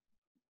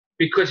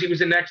 Because he was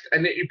the next,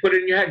 and you put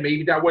it in your head,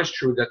 maybe that was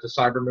true, that the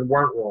Cybermen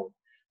weren't wrong.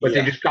 But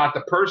they just got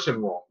the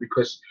person wrong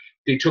because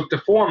they took the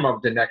form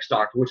of the next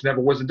Doctor, which never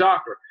was a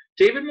Doctor.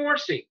 David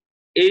Morrissey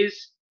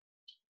is,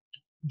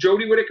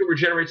 Jodie Whittaker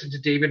regenerates into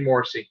David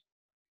Morrissey.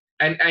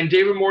 And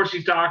David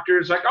Morrissey's Doctor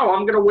is like, oh,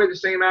 I'm going to wear the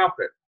same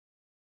outfit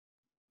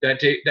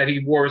that he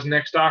wore as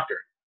next Doctor.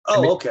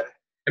 Okay.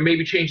 And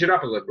maybe change it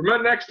up a little.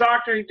 Remember the next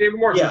Doctor? David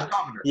Morrissey was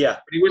governor. Yeah.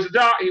 But he was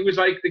he was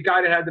like the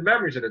guy that had the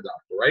memories of the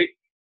Doctor, right?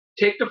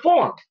 Take the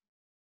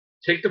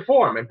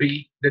form and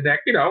be the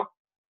next,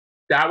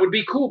 that would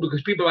be cool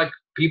because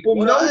people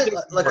know.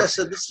 Like I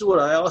said, this is what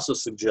I also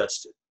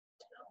suggested.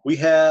 We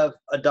have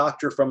a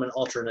Doctor from an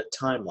alternate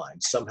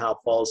timeline somehow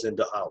falls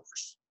into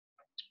ours.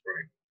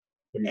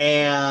 Right.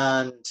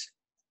 And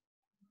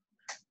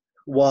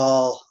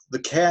while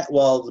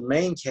the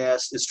main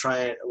cast is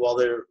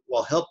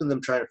while helping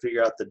them trying to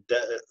figure out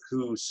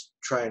who's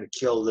trying to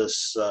kill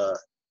this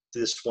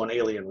one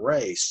alien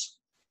race,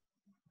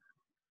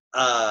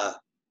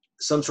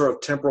 some sort of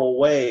temporal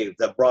wave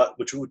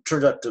which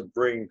turned out to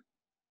bring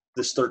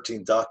this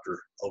 13th Doctor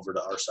over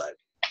to our side,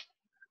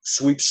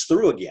 sweeps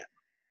through again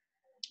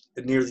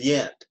near the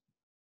end,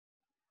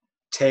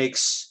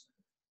 takes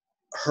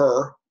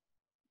her,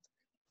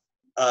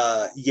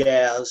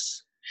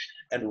 Yaz,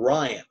 and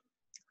Ryan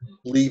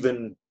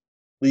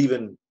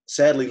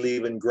sadly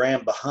leaving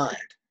Graham behind.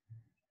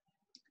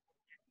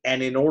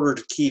 And in order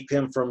to keep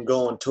him from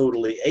going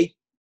totally ape,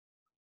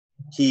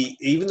 he,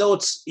 even though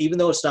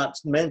it's not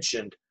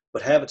mentioned,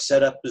 but have it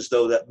set up as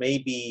though that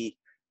maybe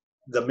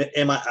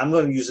I'm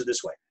going to use it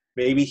this way.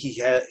 Maybe he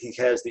has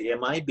the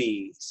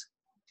MIBs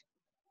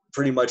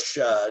pretty much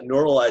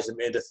normalize him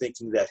into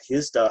thinking that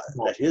his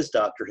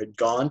doctor had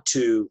gone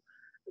to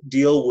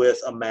deal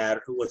with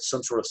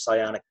some sort of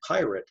psionic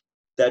pirate,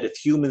 that if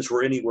humans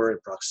were anywhere in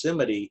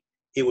proximity,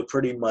 it would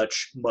pretty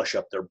much mush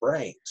up their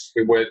brains.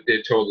 They're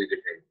totally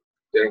different.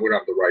 They wouldn't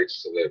have the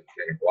rights to live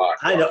in a block.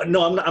 I know.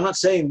 No, I'm not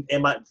saying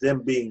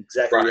them being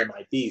exactly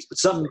MIBs, but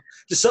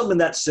something in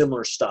that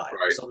similar style.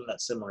 Right. Something in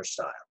that similar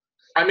style.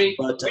 I mean,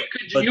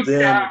 you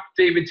could have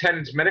David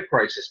Tennant's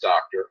Metacrisis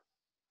doctor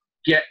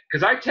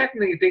because I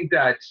technically think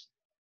that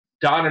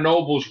Donna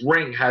Noble's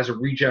ring has a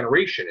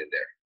regeneration in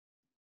there.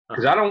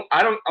 Because I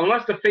don't,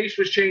 unless the face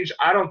was changed,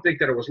 I don't think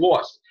that it was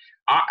lost.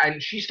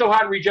 And she still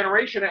had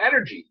regeneration of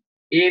energy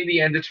in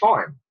the end of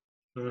time.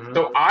 Mm-hmm.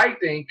 So I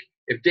think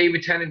if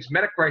David Tennant's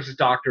Metacrisis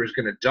doctor is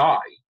going to die,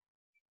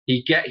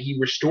 he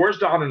restores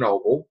Donna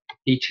Noble,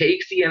 he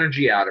takes the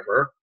energy out of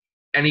her,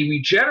 and he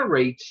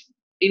regenerates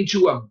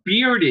into a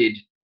bearded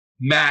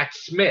Matt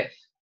Smith.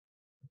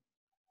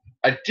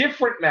 A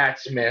different Matt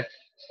Smith.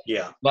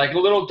 Yeah. Like a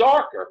little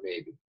darker,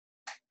 maybe.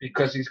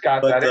 Because he's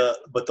got that.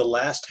 But the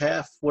last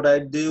half, what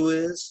I'd do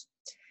is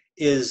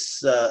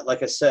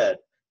like I said,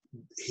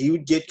 he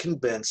would get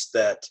convinced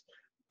that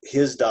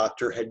his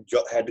doctor had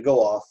to go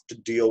off to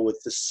deal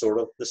with this sort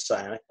of the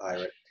psionic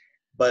pirate,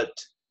 but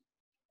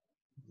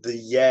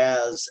the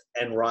Yaz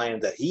and Ryan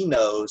that he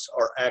knows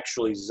are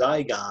actually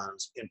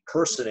Zygons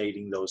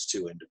impersonating those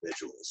two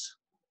individuals.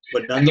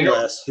 But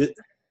nonetheless,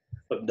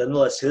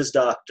 his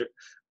doctor,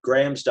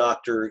 Graham's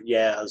doctor,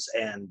 Yaz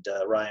and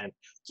Ryan,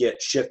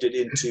 get shifted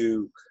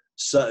into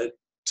to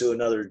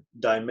another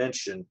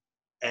dimension.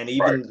 And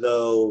even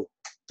though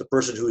the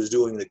person who was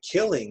doing the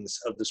killings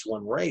of this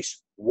one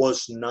race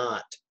was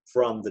not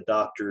from the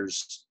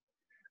doctor's,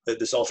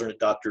 this alternate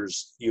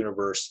doctor's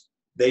universe,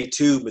 they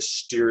too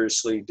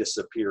mysteriously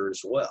disappear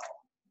as well.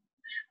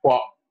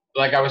 Well,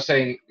 like I was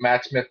saying,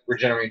 Matt Smith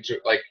regenerating to,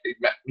 like,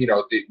 you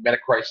know, the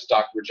Metacrisis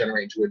doctor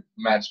regenerating to a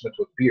Matt Smith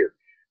with beard.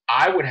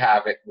 I would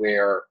have it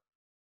where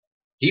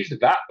he's the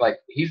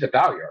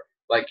Valiant.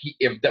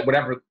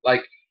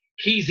 Like,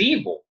 he's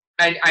evil.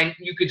 And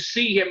you could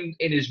see him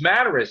in his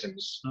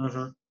mannerisms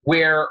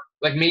where,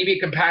 like, maybe a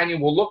companion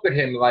will look at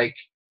him like,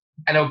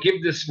 and he'll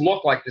give this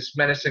look, like this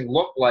menacing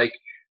look, like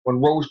when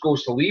Rose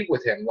goes to leave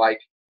with him, like,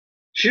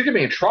 she's going to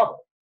be in trouble.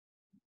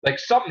 Like,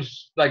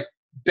 something's, like,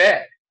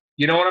 bad.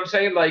 You know what I'm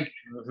saying? Like,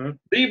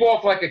 leave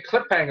off like a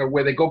cliffhanger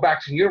where they go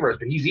back to the universe,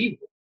 but he's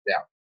evil now.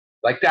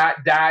 Like,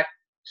 that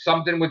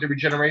something with the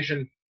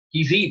regeneration,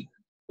 he's evil.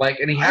 Like,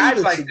 and he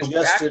has, like,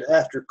 suggested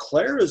after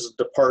Clara's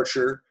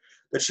departure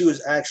that she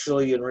was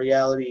actually in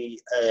reality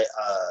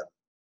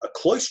a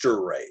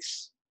cloister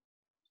race.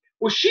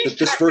 Well, she's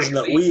this version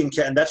that we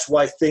encountered, and that's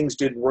why things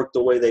didn't work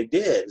the way they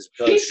did.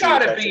 She's got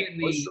to be in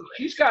the.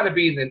 She's got to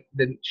be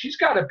in she's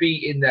got to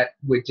be in that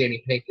with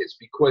Danny Pink is,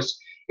 because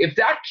if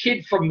that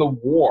kid from the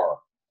war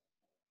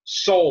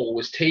soul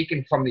was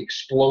taken from the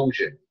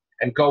explosion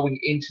and going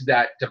into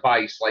that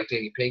device like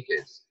Danny Pink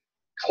is,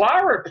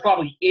 Clara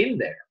probably in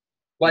there.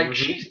 Like,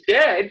 she's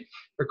dead,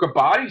 her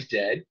body's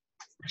dead,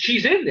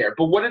 she's in there.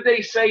 But what did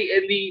they say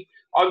in the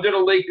Under the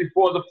Lake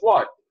Before the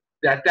Flood?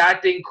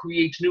 That thing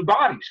creates new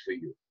bodies for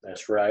you.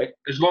 That's right.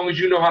 As long as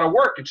you know how to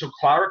work it. So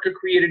Clara could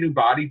create a new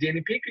body,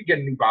 Danny Pink could get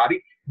a new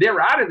body.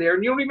 They're out of there,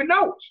 and you don't even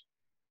know it.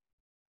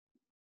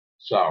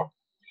 So,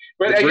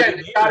 but again,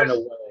 in a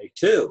way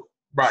too.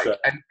 Right, so.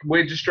 And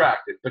we're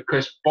distracted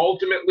because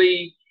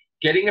ultimately,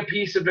 getting a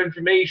piece of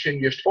information,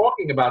 you're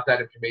talking about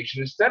that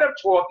information instead of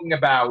talking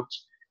about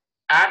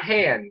at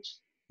hand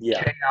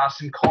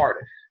chaos in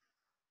Cardiff.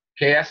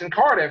 Chaos in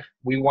Cardiff,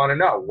 we want to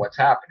know what's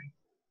happening.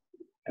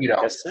 You know,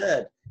 like I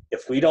said,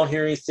 if we don't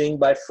hear anything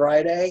by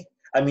Friday,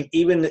 I mean,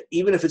 even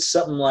if it's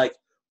something like,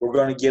 we're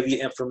going to give you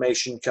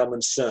information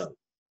coming soon,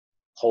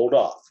 hold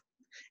off.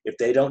 If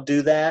they don't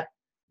do that,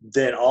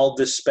 then all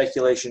this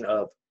speculation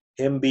of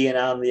him being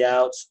out on the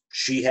outs,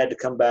 she had to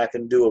come back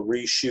and do a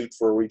reshoot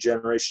for a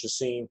regeneration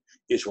scene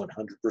is 100%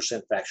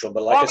 factual.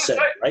 But like I said,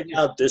 right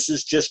now, this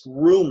is just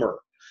rumor.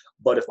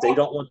 But if they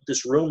don't want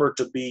this rumor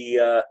to be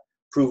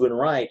proven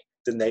right,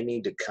 then they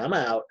need to come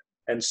out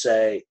and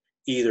say,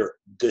 either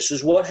this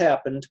is what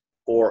happened,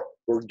 or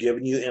we're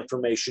giving you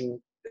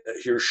information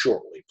here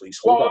shortly. Please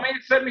hold on.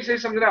 Let me say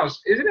something else.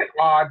 Isn't it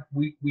odd?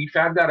 We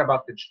found out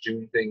about the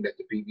June thing that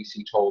the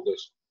BBC told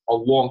us a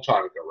long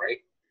time ago, right?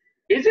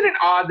 Isn't it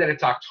odd that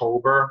it's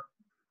October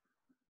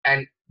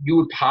and you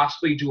would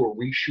possibly do a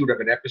reshoot of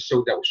an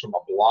episode that was from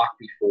a block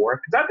before?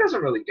 Because that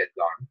doesn't really get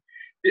done.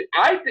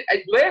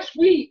 Last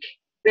week,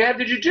 they had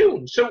the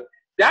June. So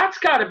that's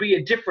got to be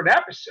a different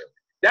episode.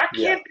 That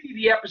can't be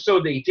the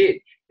episode they did.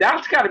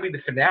 That's got to be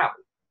the finale.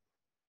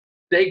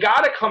 They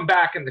got to come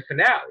back in the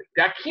finale.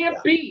 That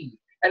can't be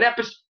an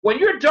episode. When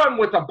you're done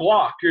with a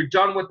block, you're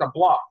done with the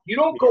block. You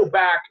don't go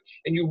back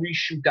and you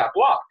reshoot that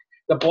block.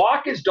 The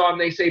block is done.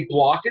 They say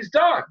block is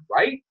done,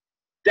 right?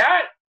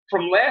 That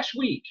from last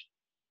week,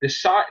 the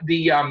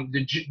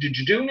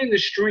Jadoon in the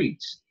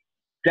streets.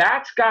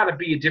 That's got to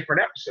be a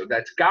different episode.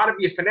 That's got to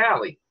be a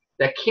finale.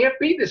 That can't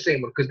be the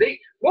same one because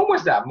when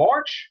was that?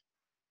 March?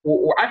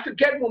 Or I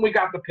forget when we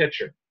got the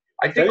picture.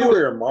 I think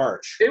February or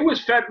March. It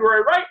was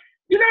February, right?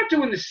 You're not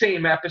doing the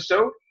same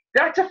episode.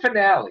 That's a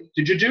finale.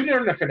 The Jadoon are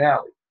in the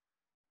finale.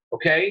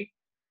 Okay?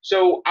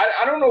 So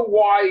I don't know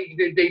why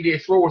they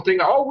throw a thing.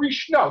 Oh,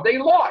 no, they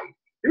lied.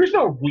 There is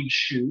no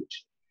reshoot.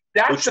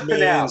 That's the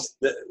finale.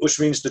 Which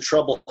means the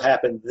trouble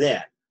happened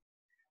then.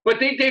 But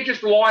they're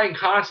just lying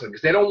constantly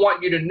because they don't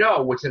want you to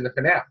know what's in the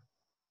finale.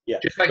 Yeah.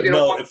 Just like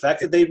the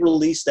fact that they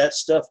released that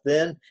stuff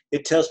then,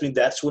 it tells me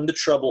that's when the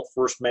trouble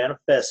first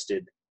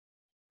manifested.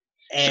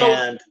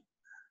 And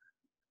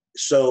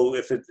so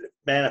if it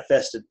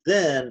manifested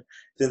then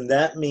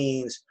that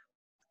means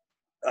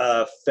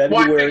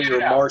February or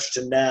March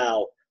to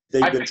now,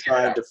 they've been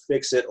trying to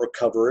fix it or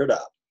cover it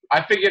up.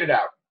 I figured it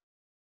out.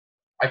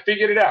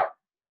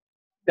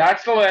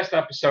 That's the last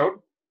episode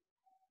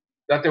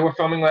that they were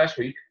filming last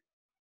week.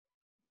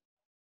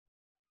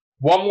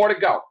 One more to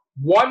go.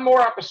 One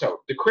more episode,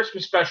 the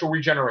Christmas special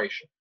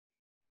Regeneration.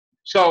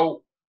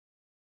 So,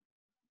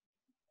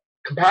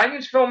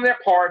 companions film their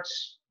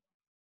parts,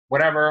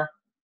 whatever.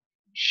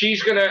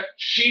 She's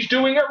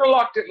doing it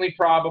reluctantly,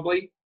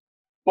 probably,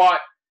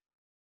 but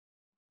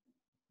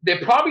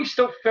they're probably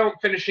still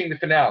finishing the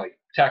finale,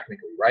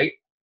 technically, right?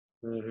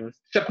 Mm-hmm.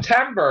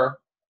 September,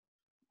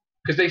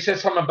 because they said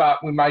something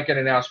about we might get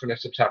an announcement in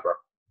September.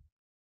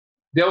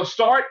 They'll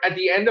start at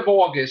the end of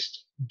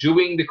August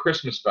doing the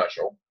Christmas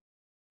special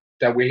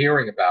that we're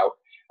hearing about,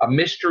 a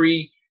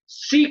mystery,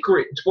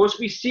 secret, it's supposed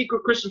to be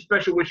secret Christmas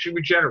special which she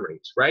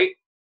regenerates, right?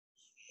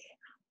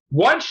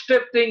 Once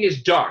the thing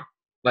is done,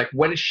 like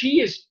when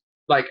she is,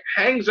 like,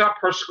 hangs up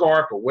her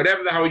scarf or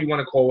whatever the hell you want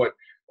to call it,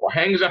 or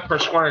hangs up her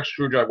sonic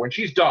screwdriver, when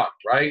she's done,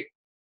 right?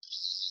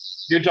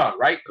 You're done,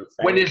 right?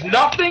 When there's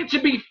nothing to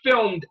be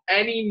filmed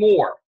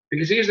anymore,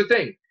 because here's the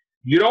thing,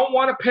 you don't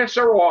want to piss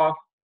her off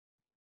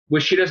where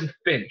she doesn't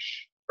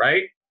finish,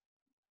 right?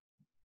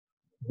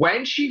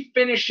 When she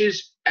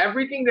finishes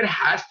everything that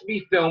has to be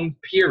filmed,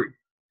 period,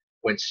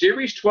 when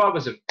Series 12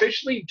 is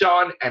officially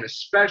done and a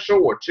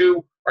special or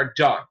two are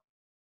done,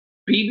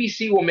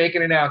 BBC will make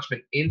an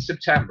announcement in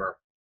September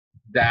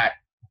that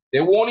they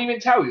won't even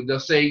tell you.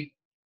 They'll say,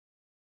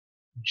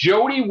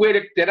 Jodie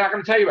Whittaker, they're not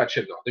going to tell you about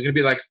Chibnall. They're going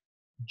to be like,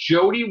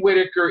 Jodie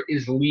Whittaker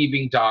is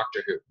leaving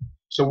Doctor Who.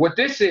 So what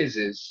this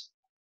is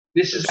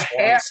this is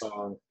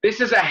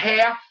a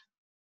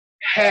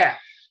half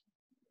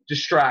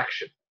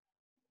distraction.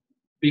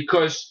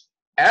 Because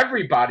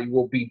everybody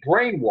will be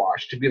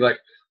brainwashed to be like,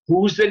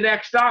 who's the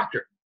next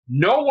Doctor?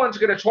 No one's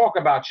going to talk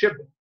about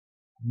Chibnall.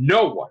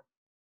 No one.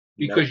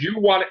 Because you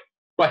want it,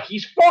 but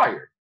he's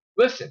fired.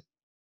 Listen.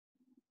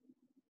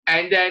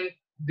 And then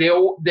they're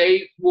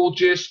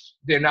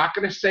not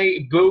going to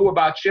say boo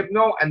about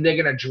Chibnall, and they're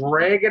going to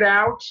drag it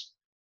out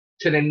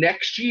to the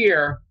next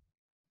year,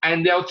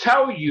 and they'll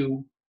tell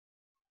you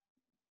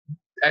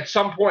at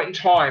some point in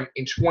time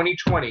in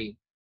 2020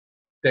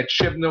 that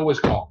Chibnall is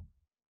gone.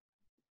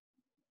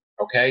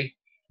 Okay?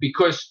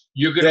 Because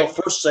you're going to... They'll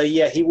first say,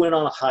 yeah, he went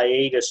on a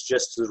hiatus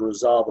just to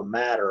resolve a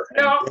matter.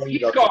 No,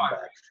 he's gone.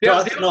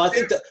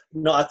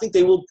 I think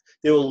they will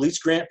at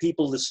least grant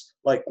people this,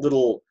 like,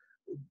 little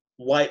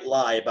white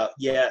lie about,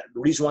 the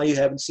reason why you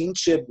haven't seen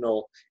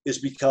Chibnall is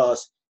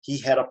because he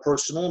had a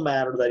personal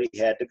matter that he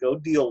had to go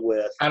deal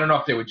with. I don't know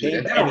if they would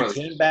do that. And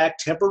he came back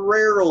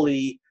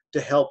temporarily to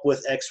help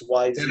with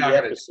XYZ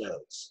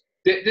episodes.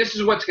 This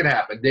is what's going to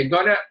happen. They're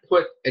going to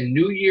put a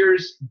New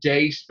Year's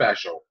Day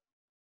special,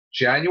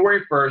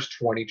 January 1st,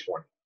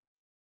 2020.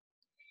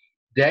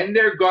 Then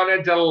they're going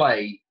to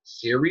delay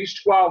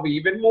Series 12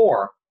 even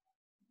more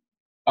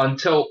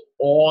until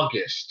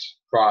August,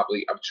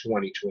 probably, of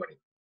 2020.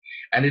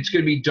 And it's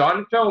going to be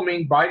done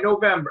filming by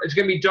November. It's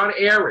going to be done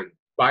airing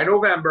by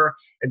November.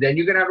 And then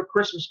you're going to have a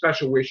Christmas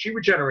special where she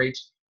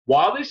regenerates.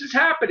 While this is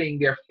happening,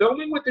 they're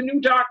filming with the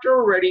new Doctor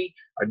already,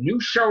 a new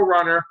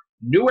showrunner,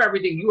 new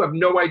everything. You have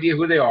no idea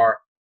who they are.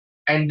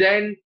 And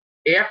then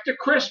after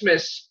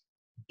Christmas,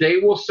 they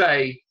will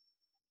say,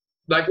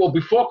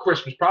 before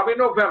Christmas, probably in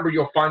November,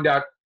 you'll find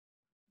out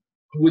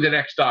who the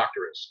next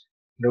Doctor is.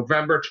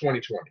 November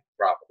 2020,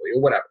 probably,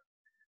 or whatever.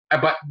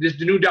 But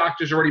the new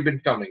Doctor's already been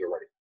filming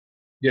already.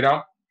 You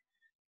know?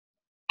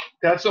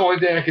 That's the only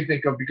thing I can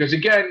think of. Because,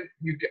 again,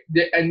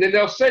 and then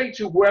they'll say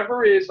to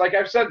whoever is, like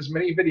I've said, there's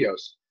many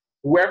videos,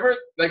 whoever,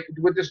 like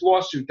with this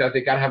lawsuit that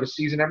they got to have a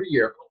season every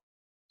year,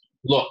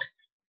 look,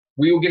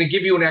 we were going to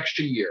give you an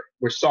extra year.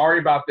 We're sorry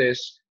about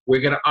this.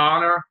 We're going to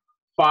honor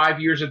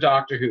 5 years of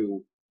Doctor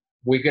Who.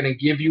 We're going to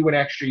give you an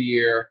extra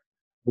year.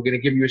 We're going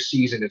to give you a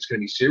season. It's going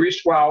to be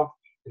Series 12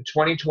 in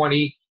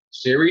 2020,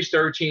 Series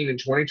 13 in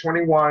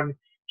 2021,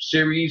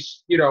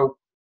 Series,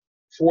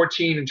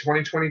 14 in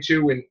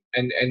 2022,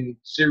 and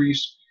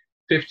Series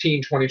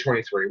 15,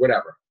 2023,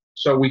 whatever.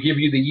 So we give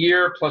you the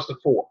year plus the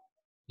 4,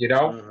 you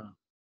know?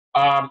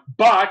 Mm-hmm.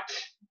 But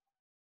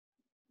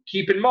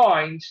keep in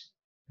mind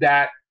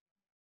that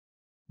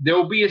there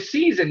will be a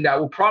season that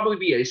will probably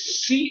be a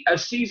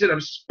season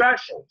of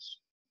specials.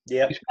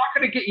 Yeah. It's not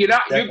going to get you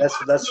not.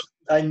 That's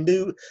I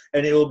knew,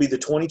 and it will be the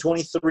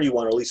 2023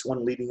 one, or at least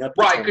one leading up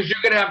to right, because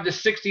you're going to have the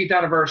 60th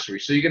anniversary,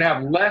 so you're going to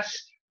have less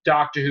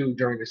Doctor Who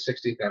during the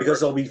 60th anniversary because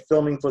they'll be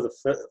filming for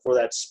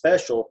that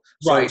special.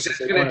 So right, it's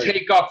going to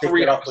take up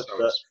 3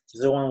 episodes.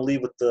 They want to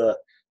leave with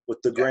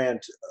the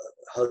grand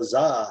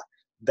huzzah.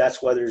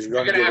 That's why there's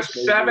going to have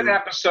 7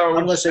 episodes.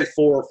 I'm going to say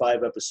 4 or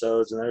 5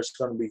 episodes, and there's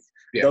going to be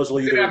those will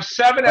either have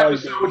 7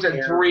 episodes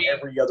and 3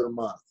 every other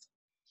month.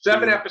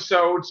 7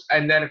 episodes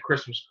and then a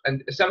Christmas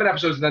and 7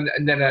 episodes and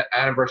then an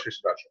anniversary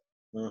special.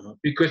 Mm-hmm.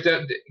 Because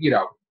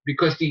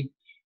because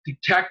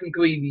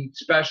technically the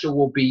special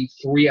will be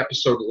 3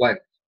 episode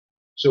length,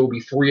 so it'll be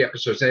 3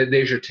 episodes. And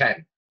there's your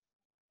 10.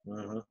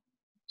 Mm-hmm.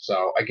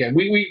 So again,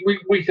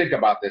 we think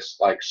about this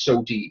like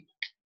so deep,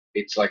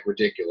 it's like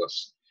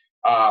ridiculous.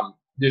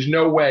 There's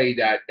no way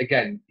that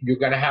again you're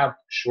going to have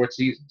short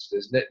seasons.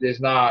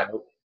 There's not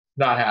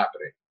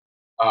happening.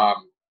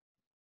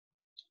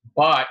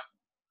 But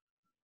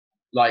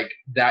like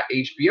that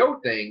HBO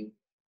thing,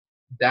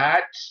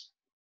 that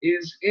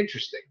is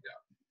interesting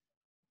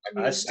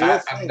though. I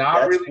mean, I'm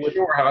not really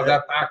sure how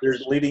that factors.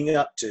 There's leading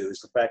up to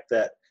is the fact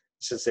that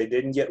since they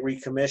didn't get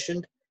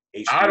recommissioned,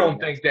 HBO I don't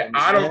think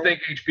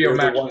HBO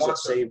Max the ones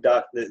wants that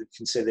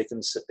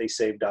save they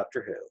save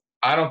Doctor Who.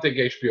 I don't think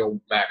HBO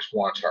Max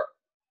wants her.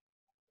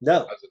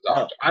 No,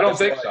 I don't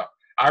think so.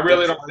 I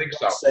really don't think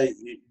so. Say,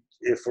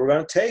 if we're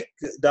going to take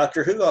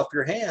Doctor Who off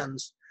your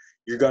hands,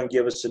 you're going to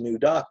give us a new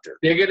doctor.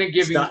 They're going to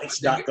give you.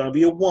 It's not going to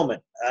be a woman.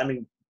 I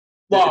mean,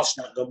 it's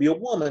not going to be a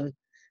woman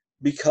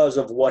because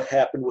of what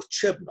happened with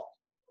Chibnall.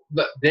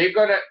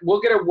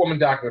 We'll get a woman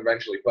doctor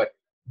eventually, but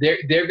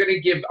they're going to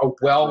give a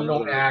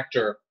well-known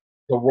actor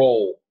the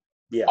role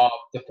of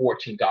the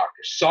 14th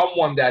Doctor,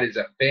 someone that is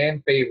a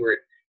fan favorite.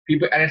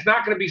 People, and it's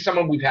not going to be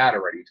someone we've had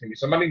already. It's going to be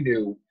somebody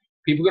new.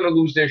 People are going to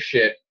lose their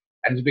shit,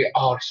 and it'll be,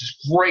 oh, this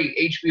is great,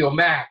 HBO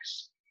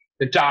Max.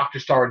 The Doctor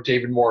starring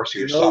David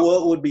Morrissey or something. You know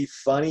what would be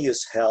funny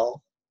as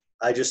hell?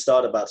 I just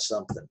thought about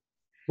something.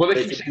 Well,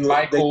 they could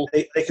Michael.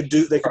 They could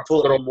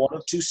pull it in one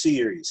of 2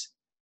 series,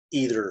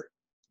 either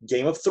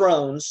Game of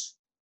Thrones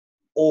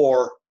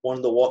or one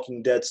of the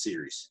Walking Dead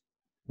series.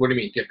 What do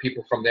you mean? Get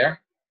people from there?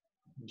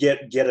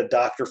 Get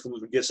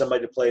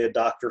somebody to play a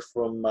doctor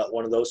from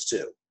one of those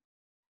 2.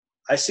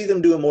 I see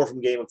them doing more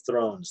from Game of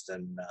Thrones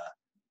than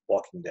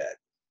Walking Dead.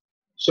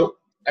 So,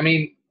 I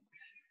mean,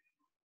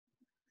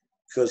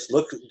 because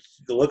look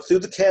through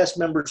the cast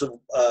members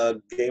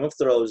of Game of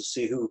Thrones to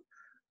see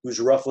who's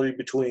roughly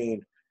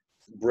between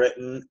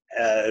Britain.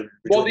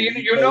 Well,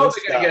 you know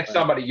they're going to get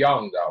somebody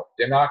young though.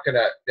 They're not.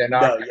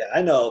 No, yeah,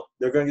 I know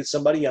they're going to get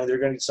somebody young. They're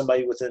going to get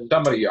somebody within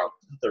somebody young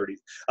 30s.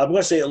 I'm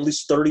going to say at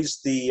least 30s.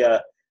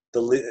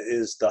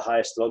 Is the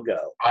highest they'll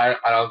go. I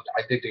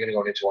think they're going to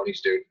go into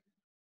 20s, dude.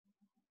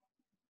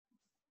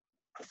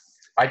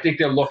 I think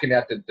they're looking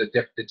at the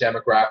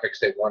demographics.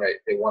 They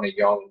want a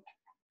young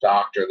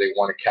doctor. They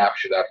want to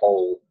capture that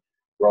whole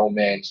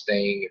romance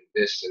thing,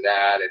 this and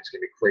that. It's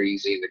gonna be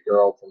crazy. The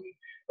girl from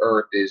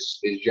Earth is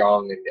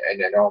young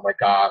and oh my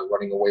God,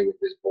 running away with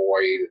this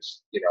boy.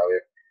 It's, they're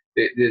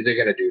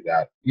gonna do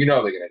that. They're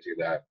gonna do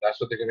that. That's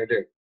what they're gonna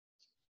do.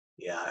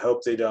 Yeah, I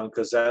hope they don't,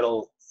 because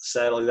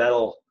sadly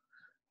that'll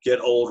get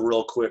old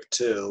real quick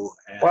too.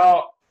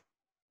 Well,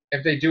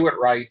 if they do it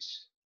right.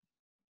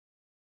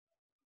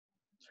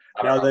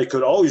 Now they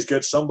could always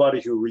get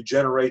somebody who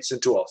regenerates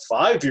into a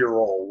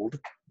 5-year-old.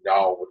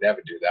 No, we'll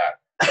never do that.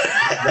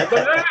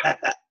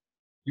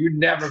 You'd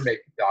never make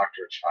the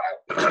Doctor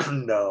a child.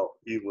 No,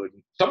 you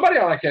wouldn't. Somebody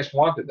on that cast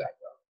wanted that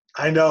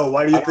though. I know.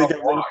 Why do you think I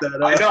brought that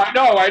up? I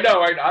know. I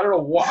don't know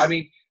what. I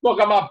mean, look,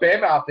 I'm not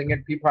bad-mouthing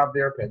it. People have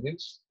their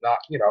opinions. Not,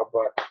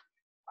 but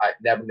I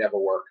never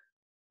work.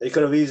 They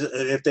could have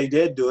easily, if they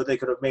did do it, they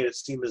could have made it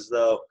seem as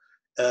though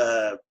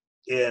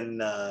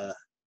in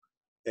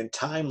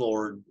Time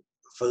Lord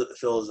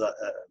Phil's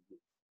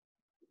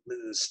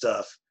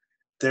stuff,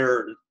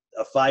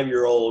 a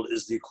 5-year-old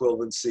is the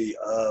equivalency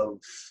of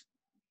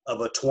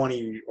a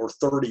 20 or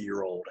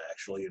 30-year-old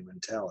actually in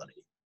mentality.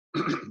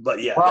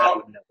 But yeah, that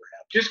would never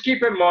happen. Just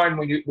keep in mind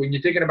when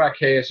you're thinking about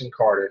Chaos and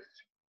Cardiff,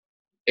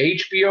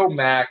 HBO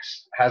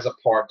Max has a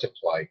part to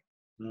play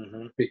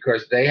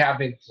because they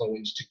have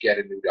influence to get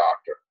a new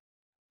doctor.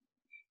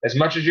 As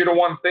much as you don't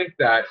want to think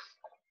that,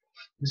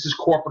 this is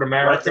corporate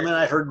America. Right the minute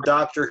I heard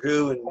Doctor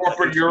Who and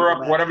corporate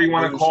Europe, whatever you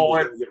want to call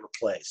it, get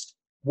replaced.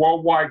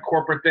 Worldwide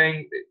corporate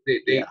thing.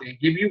 They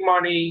give you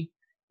money.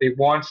 They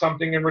want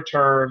something in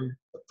return.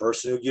 The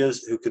person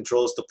who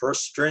controls the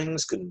purse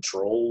strings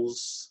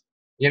controls.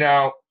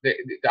 The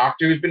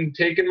Doctor Who's been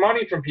taking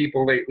money from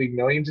people lately,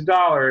 millions of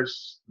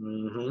dollars.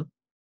 Mm-hmm.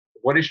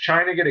 What is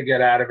China going to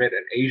get out of it?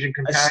 An Asian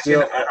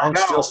companion? I'm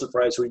still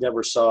surprised we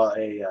never saw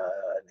an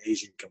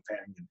Asian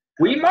companion.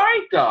 We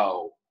might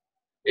though.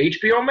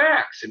 HBO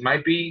Max. It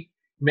might be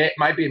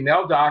might be a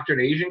male doctor, an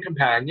Asian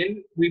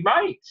companion. We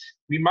might.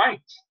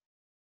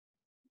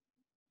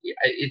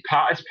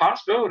 It's a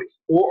possibility.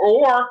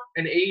 Or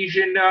an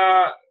Asian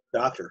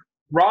doctor.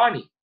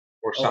 Ronnie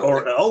or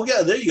something. Oh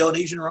yeah, there you go, an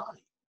Asian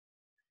Ronnie.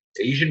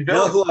 Asian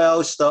villain. You know who villain. I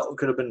always thought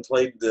could have been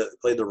played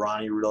the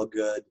Ronnie real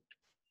good?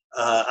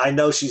 I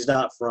know she's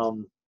not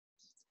from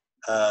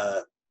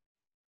the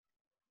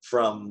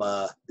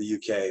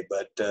UK,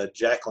 but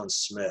Jacqueline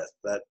Smith.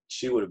 That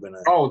she would have been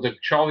a. Oh, the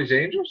Charlie's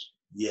Angels?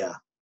 Yeah.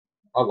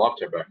 I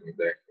loved her back in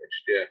the day.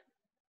 Yeah,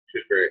 she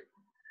was great.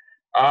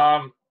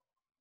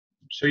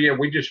 So yeah,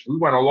 we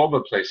went all over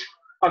the place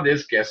on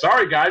this guest.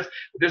 Sorry guys,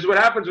 this is what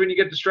happens when you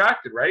get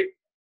distracted, right?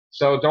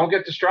 So don't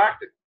get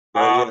distracted.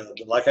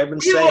 Like I've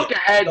been saying, look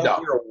ahead, if you don't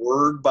hear a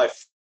word by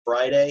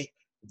Friday,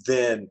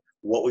 then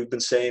what we've been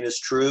saying is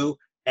true,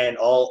 and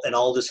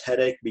all this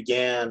headache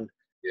began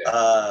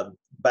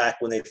back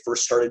when they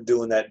first started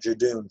doing that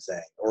Jadoon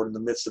thing, or in the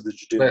midst of the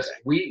Jadoon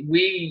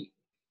thing.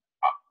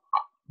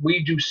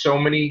 We do so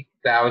many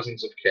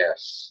thousands of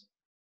casts.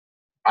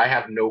 I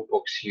have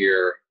notebooks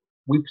here.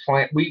 We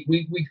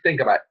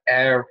think about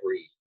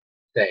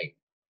everything.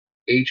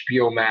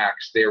 HBO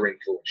Max, their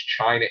influence,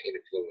 China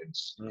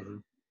influence. Mm-hmm.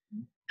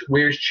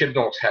 Where's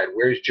Chibnall's head?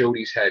 Where's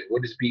Jodie's head?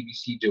 What is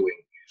BBC doing?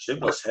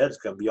 Chibnall's head's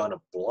gonna be on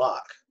a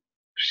block.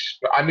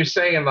 I'm just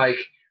saying, like,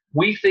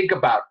 we think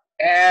about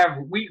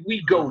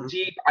we go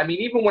deep. I mean,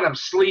 even when I'm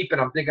sleeping,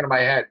 I'm thinking in my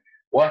head,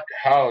 what the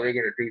hell are they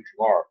gonna do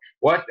tomorrow?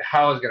 What the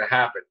hell is gonna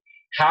happen?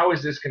 How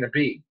is this gonna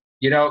be?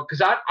 You know,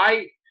 because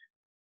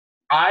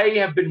I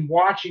have been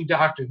watching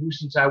Doctor Who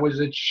since I was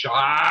a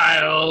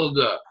child.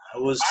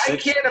 I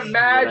can't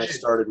imagine when I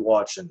started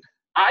watching.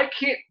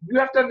 You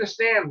have to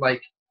understand,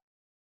 like,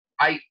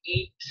 I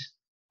eat,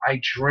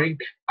 I drink,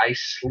 I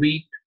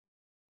sleep.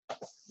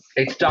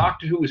 It's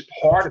Doctor Who is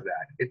part of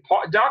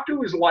that. Doctor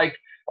Who is like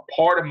a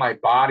part of my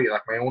body,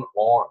 like my own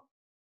arm.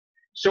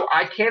 So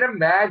I can't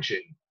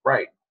imagine,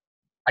 I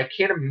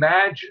can't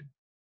imagine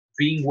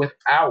being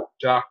without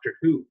Doctor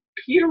Who,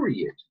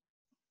 period.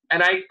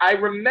 And I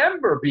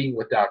remember being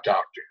without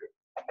Doctor Who.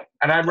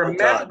 And I remember.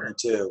 God, me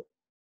too.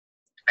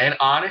 And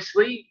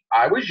honestly,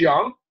 I was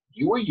young.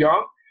 You were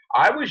young.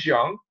 I was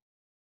young.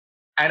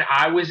 And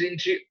I was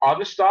into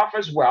other stuff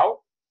as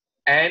well.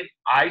 And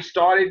I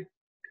started.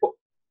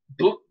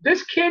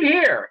 This kid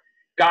here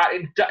got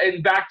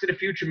in Back to the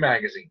Future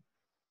magazine.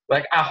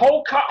 Like a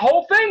whole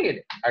thing in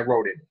it. I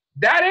wrote in it.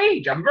 That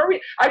age. I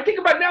think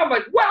about it now. I'm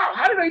like, wow,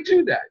 how did I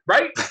do that?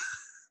 Right?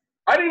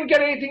 I didn't even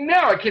get anything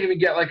now. I can't even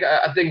get like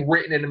a thing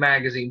written in a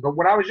magazine. But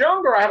when I was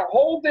younger, I had a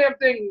whole damn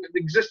thing, the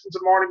existence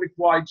of Marty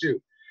McFly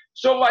too.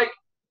 So like,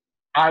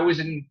 I was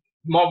in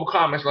Marvel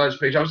Comics last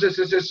page. I was this,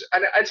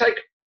 and it's like,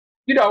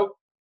 you know,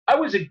 I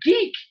was a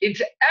geek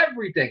into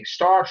everything.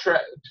 Star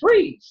Trek,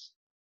 please.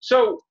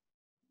 So,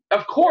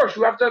 of course,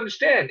 you have to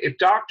understand, if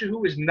Doctor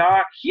Who is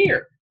not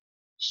here,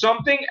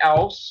 something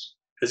else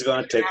is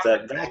going to take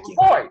that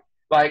vacuum.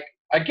 Like,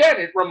 again,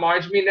 it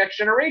reminds me of Next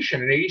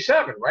Generation in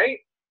 '87, right?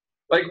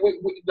 Like,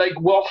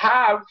 we'll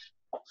have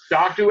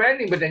Doctor Who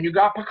ending, but then you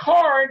got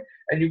Picard,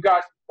 and you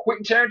got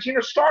Quentin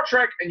Tarantino's Star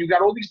Trek, and you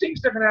got all these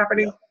things different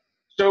happening. Yeah.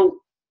 So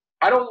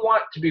I don't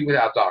want to be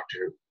without Doctor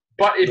Who.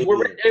 But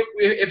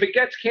if it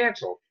gets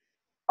canceled,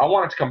 I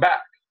want it to come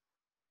back.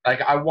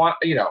 Like, I want,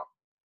 you know,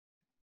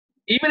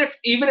 even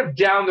if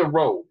down the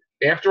road,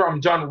 after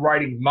I'm done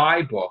writing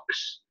my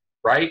books,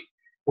 right,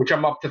 which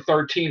I'm up to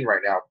 13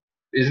 right now.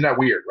 Isn't that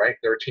weird, right?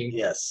 13?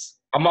 Yes.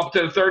 I'm up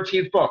to the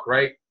 13th book,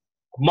 right?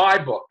 My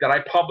book that I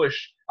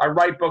publish. I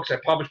write books. I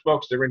publish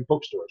books. They're in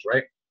bookstores,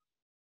 right?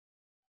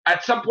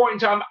 At some point in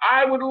time,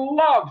 I would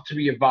love to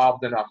be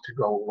involved enough to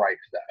go write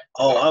that.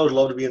 Oh, I would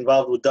love to be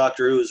involved with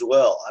Doctor Who as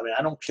well. I mean,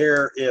 I don't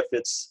care if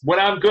it's when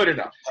I'm good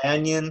enough.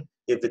 Companion,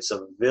 if it's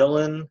a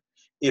villain,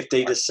 if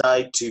they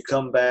decide to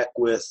come back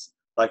with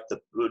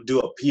do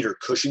a Peter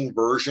Cushing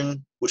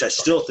version, which I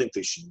still think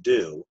they should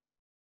do.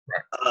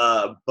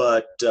 Right.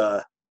 But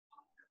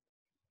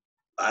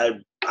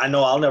I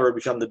know I'll never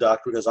become the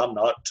Doctor because I'm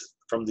not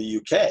from the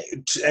UK,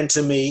 and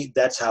to me,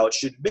 that's how it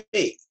should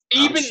be.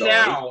 Even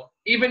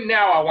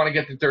now, I want to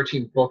get the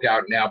 13th book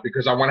out now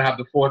because I want to have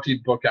the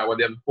 14th book out when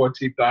they have the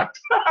 14th Doctor.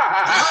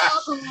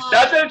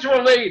 Not that it's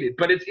related,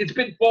 but it's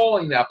been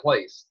falling that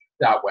place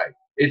that way.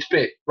 It's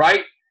been,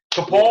 right?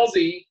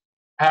 Capaldi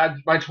had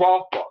my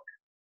 12th book,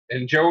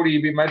 and Jodie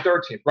would be my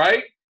 13th,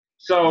 right?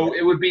 So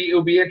it would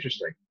be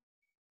interesting.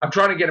 I'm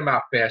trying to get them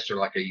out faster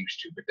like I used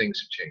to, but things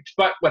have changed.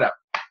 But whatever.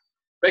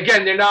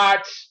 Again, they're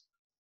not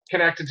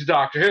connected to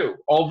Doctor Who,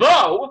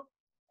 although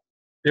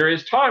there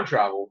is time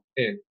travel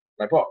in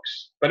my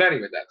books. But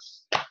anyway,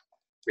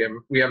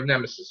 we have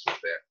nemesis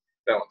there.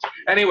 Villains.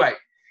 Anyway,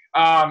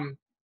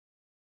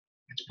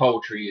 it's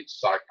poetry, it's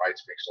sci-fi,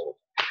 it's mixed all.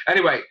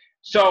 Anyway,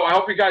 so I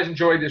hope you guys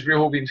enjoyed this Real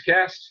Whovians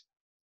cast.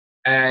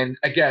 And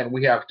again,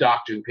 we have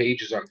Doctor Who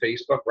pages on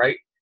Facebook, right?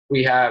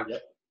 We have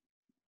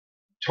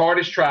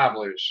TARDIS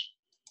Travelers,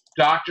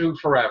 Doctor Who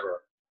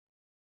Forever,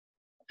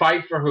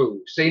 Fight for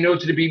Who, Say No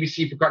to the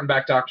BBC for cutting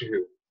back Doctor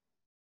Who,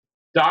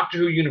 Doctor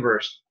Who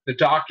Universe, the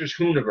Doctor's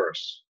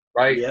Whoniverse,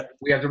 right? Yep.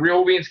 We have the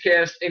Real Whovians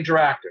Cast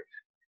Interactive.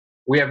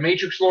 We have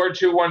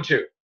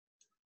Matrixlord212,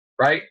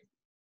 right?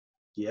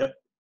 Yep.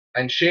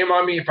 And shame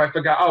on me if I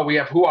forgot. Oh, we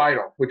have Who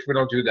Idol, which we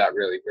don't do that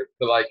really,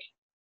 but like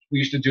we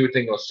used to do a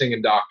thing of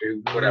singing Doctor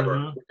Who,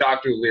 whatever,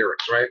 Doctor Who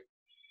lyrics, right?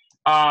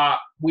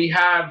 We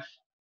have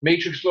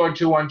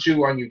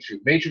Matrixlord212 on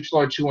YouTube,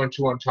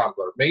 Matrixlord212 on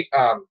Tumblr,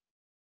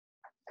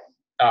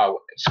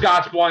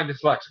 Scott's Blind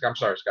Dyslexic. I'm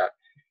sorry, Scott.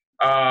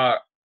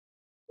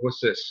 What's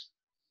this?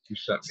 You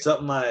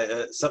sent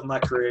me Something I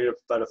created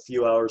about a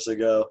few hours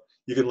ago.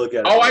 You can look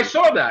at it. Oh, I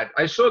saw that.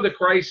 I saw the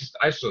crisis.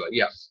 I saw that.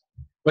 Yes,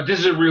 but this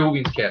is a Real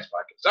Whovians Cast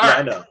podcast. All right.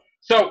 I know.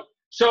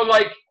 So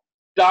like,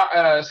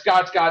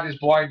 Scott's got his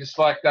Blind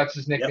Dyslexic. That's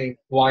his nickname,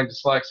 Blind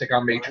Dyslexic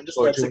on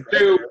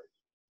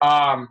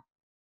Matrixlord212.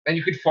 And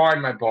you can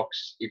find my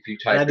books if you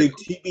type. And I do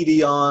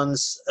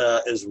TBD-ons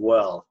as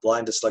well,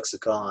 Blind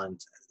Dyslexicon.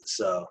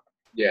 So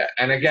yeah,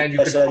 and again, you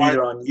can can find find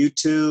either on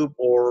YouTube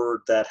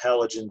or that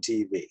Halogen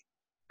TV.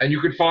 And you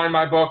can find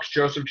my books,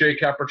 Joseph J.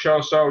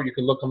 Capriccioso. You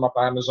can look them up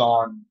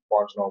Amazon,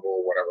 Barnes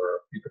Noble,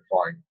 whatever you can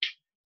find.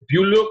 If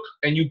you look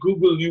and you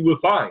Google, you will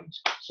find.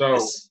 So,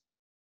 Yes.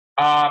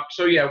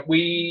 So yeah,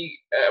 we.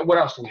 What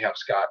else do we have,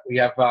 Scott? We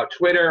have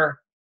Twitter,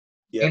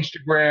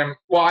 Instagram.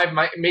 Well, I have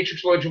my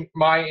Matrixlord,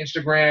 my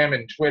Instagram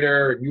and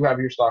Twitter, and you have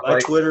your stuff, My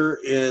right? Twitter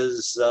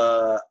is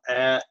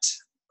at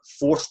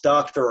Fourth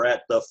Doctor or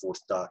at the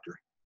Fourth Doctor.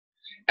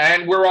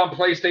 And we're on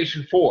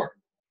PlayStation 4.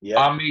 Yeah.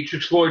 I'm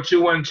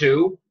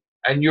Matrixlord212.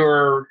 And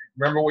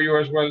remember what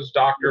yours was?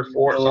 Dr.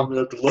 4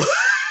 something?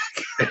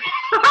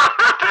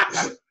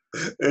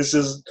 It's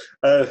just,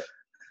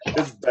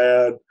 it's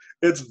bad.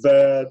 It's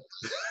bad.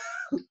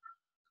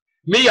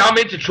 Me, I'm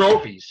into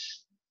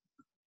trophies.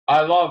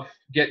 I love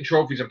getting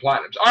trophies and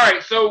platinums. All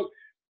right, so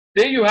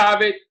there you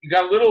have it. You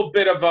got a little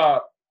bit of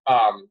a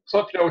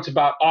clip notes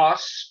about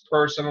us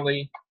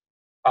personally.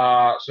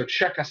 So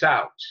check us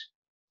out.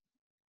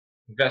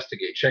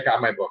 Investigate. Check out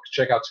my books.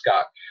 Check out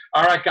Scott.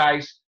 All right,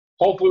 guys.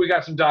 Hopefully we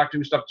got some Doctor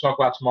Who stuff to talk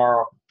about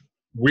tomorrow.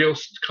 Real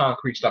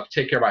concrete stuff.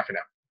 Take care. Bye for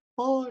now.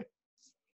 Bye.